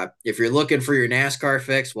if you're looking for your NASCAR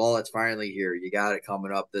fix, well, it's finally here. You got it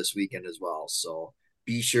coming up this weekend as well. So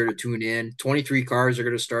be sure to tune in. 23 cars are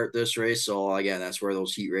going to start this race. So again, that's where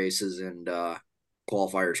those heat races and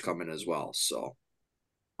qualifiers come in as well. So.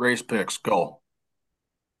 Race picks, go.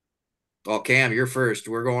 Well, Cam, you're first.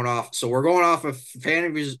 We're going off. So we're going off of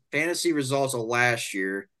fantasy results of last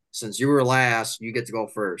year. Since you were last, you get to go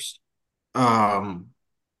first. Um,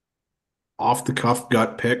 Off the cuff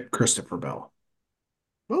gut pick, Christopher Bell.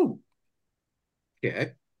 Ooh,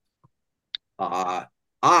 Okay. Uh,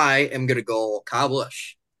 I am gonna go Kyle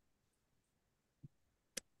Busch.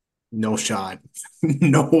 No shot.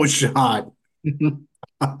 No shot. So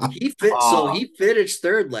uh, he finished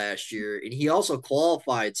third last year, and he also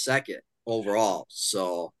qualified second overall.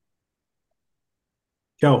 So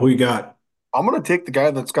Kel, who you got? I'm gonna take the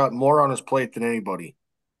guy that's got more on his plate than anybody,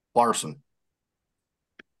 Larson.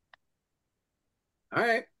 all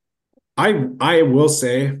right. I will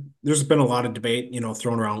say there's been a lot of debate,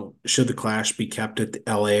 thrown around. Should the Clash be kept at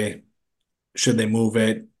LA? Should they move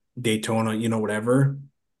it? Daytona, whatever.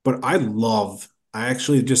 But I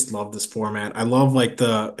actually just love this format. I love like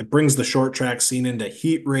it brings the short track scene into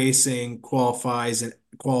heat racing, qualifiers and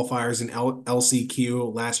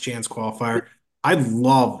LCQ, last chance qualifier. I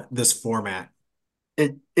love this format.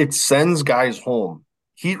 It sends guys home.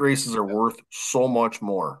 Heat races are worth so much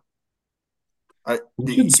more.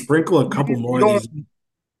 We should sprinkle a couple You more of don't these.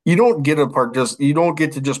 you don't get a part just you don't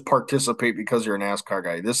get to just participate because you're a NASCAR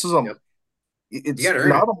guy. This is Yep. You got to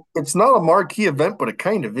earn it. it's not a marquee event, but it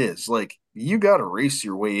kind of is. Like you got to race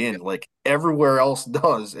your way in, Yep. like everywhere else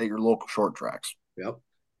does at your local short tracks. Yep.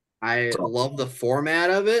 I So love the format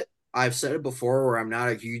of it. I've said it before where I'm not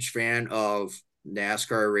a huge fan of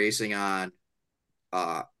NASCAR racing on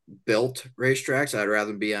uh built racetracks. I'd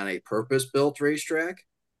rather be on a purpose built racetrack.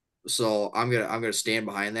 So I'm gonna stand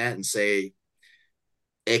behind that and say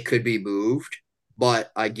it could be moved,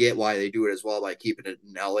 but I get why they do it as well by keeping it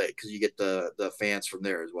in LA because you get the fans from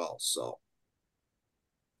there as well. So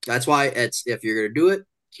that's why it's if you're gonna do it,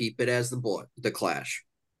 keep it as the Clash.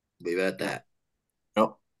 Leave it at that.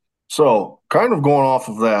 yep. So kind of going off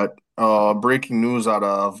of that, breaking news out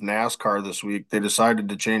of NASCAR this week. They decided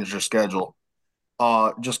to change their schedule.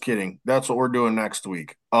 Just kidding. That's what we're doing next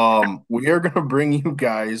week. We are gonna bring you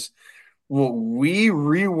guys what we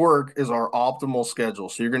rework is our optimal schedule.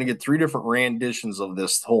 So you're gonna get three different renditions of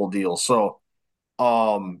this whole deal. So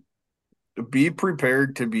um be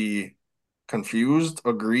prepared to be confused,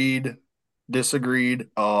 agreed, disagreed.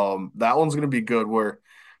 That one's going to be good where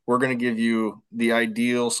we're going to give you the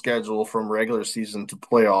ideal schedule from regular season to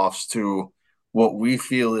playoffs to what we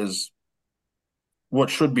feel is what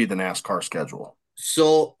should be the NASCAR schedule.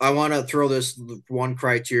 So I want to throw this one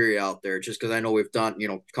criteria out there just because I know we've done,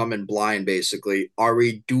 come in blind basically. Are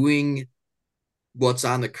we doing what's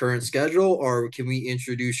on the current schedule or can we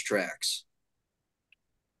introduce tracks?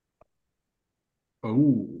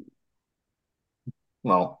 Oh,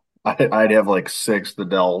 Well, I'd have like six, the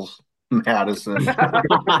Dells, Madison,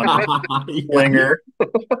 yeah. Slinger.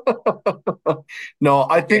 No,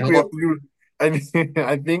 I Okay, think we have how to do.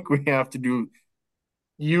 I think we have to do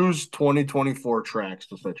use 2024 tracks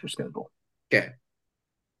to set your schedule. okay.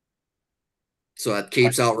 So that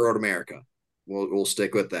keeps out Road America. We'll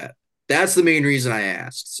stick with that. That's the main reason I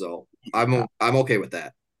asked. So I'm okay with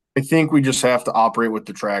that. I think we just have to operate with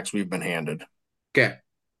the tracks we've been handed. Okay.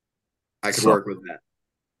 I could So, work with that.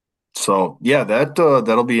 so yeah,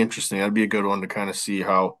 that'll be interesting. That'd be a good one to kind of see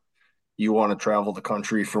how you want to travel the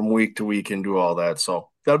country from week to week and do all that. So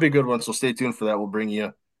that'll be a good one. So stay tuned for that. We'll bring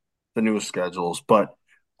you the newest schedules. But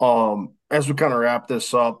as we kind of wrap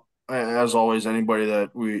this up, as always, anybody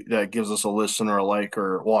that gives us a listen or a like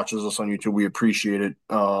or watches us on YouTube, we appreciate it.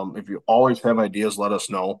 If you always have ideas, let us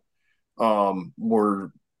know. We're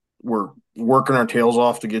working our tails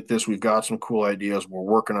off to get this. We've got some cool ideas. We're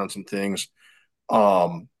working on some things.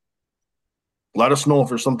 Um, Let us know if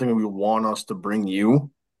there's something we want us to bring you.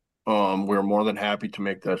 We're more than happy to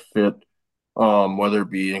make that fit, whether it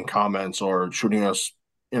be in comments or shooting us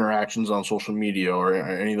interactions on social media or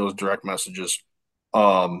any of those direct messages.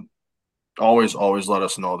 Um, always let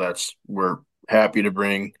us know. We're happy to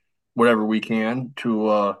bring whatever we can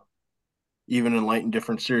to even enlighten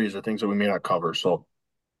different series of things that we may not cover. So,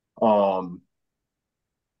 um,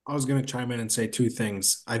 I was going to chime in and say two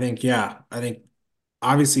things. I think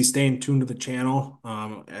obviously staying tuned to the channel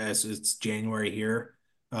as it's January here.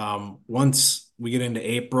 Once we get into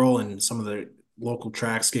April and some of the local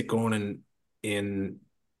tracks get going in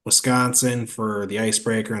Wisconsin for the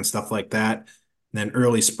icebreaker and stuff like that, and then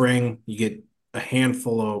early spring you get a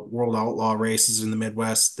handful of World Outlaw races in the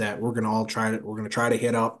Midwest that we're going to try to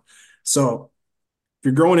hit up. So if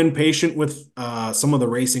you're growing impatient with some of the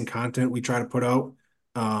racing content we try to put out,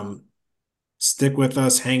 um, stick with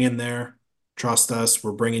us, hang in there, trust us.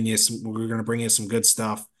 We're going to bring you some good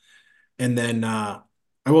stuff. And then I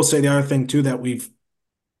will say the other thing too that we've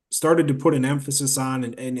started to put an emphasis on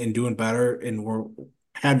and doing better, and we're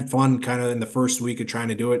had fun kind of in the first week of trying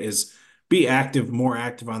to do it is be active, more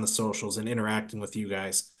active on the socials and interacting with you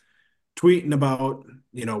guys, tweeting about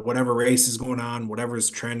whatever race is going on, whatever's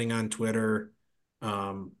trending on Twitter,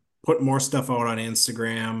 um, put more stuff out on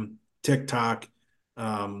Instagram, TikTok.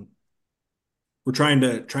 Um, we're trying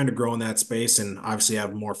to grow in that space and obviously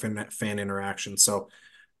have more fan interaction. So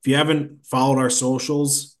if you haven't followed our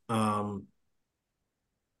socials,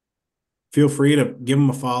 feel free to give them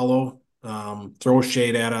a follow. Throw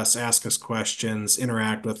shade at us, ask us questions,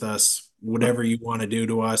 interact with us, whatever you want to do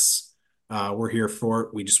to us. We're here for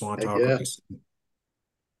it. We just want to Heck talk yeah. racing.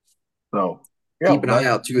 so yeah, Keep well, an eye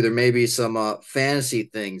out too. There may be some fantasy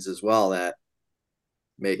things as well that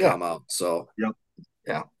may yeah, come out. So yep,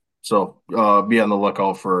 yeah. So be on the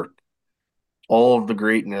lookout for all of the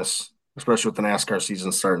greatness, especially with the NASCAR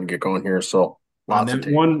season starting to get going here. So lots of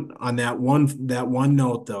tape. That one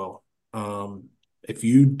note though, if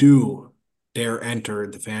you do dare enter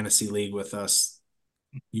the fantasy league with us,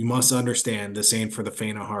 you must understand this ain't for the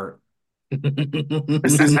faint of heart.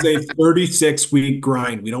 This is a 36 week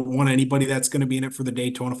grind. We don't want anybody that's going to be in it for the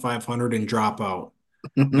Daytona 500 and drop out.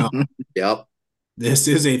 No, yep. this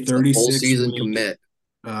is a It's a full 36 season week. commit.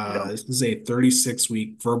 Yeah. This is a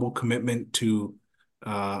 36-week verbal commitment to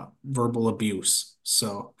verbal abuse.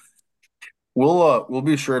 So We'll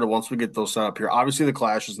be sure to once we get those set up here. Obviously, the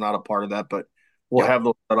Clash is not a part of that, but we'll Yep. have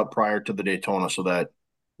those set up prior to the Daytona so that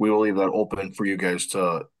we will leave that open for you guys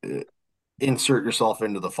to insert yourself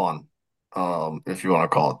into the fun, if you want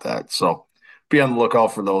to call it that. So be on the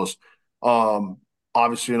lookout for those. Um,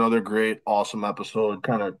 Obviously, another great, awesome episode,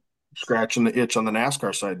 kind of scratching the itch on the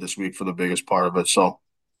NASCAR side this week for the biggest part of it. So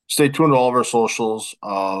stay tuned to all of our socials.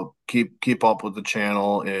 Keep up with the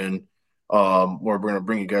channel, and we're going to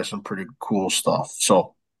bring you guys some pretty cool stuff.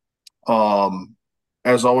 So, um,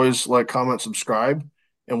 as always, like, comment, subscribe.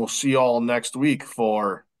 and we'll see you all next week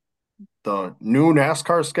for the new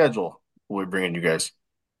NASCAR schedule we'll be bringing you guys.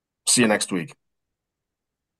 See you next week.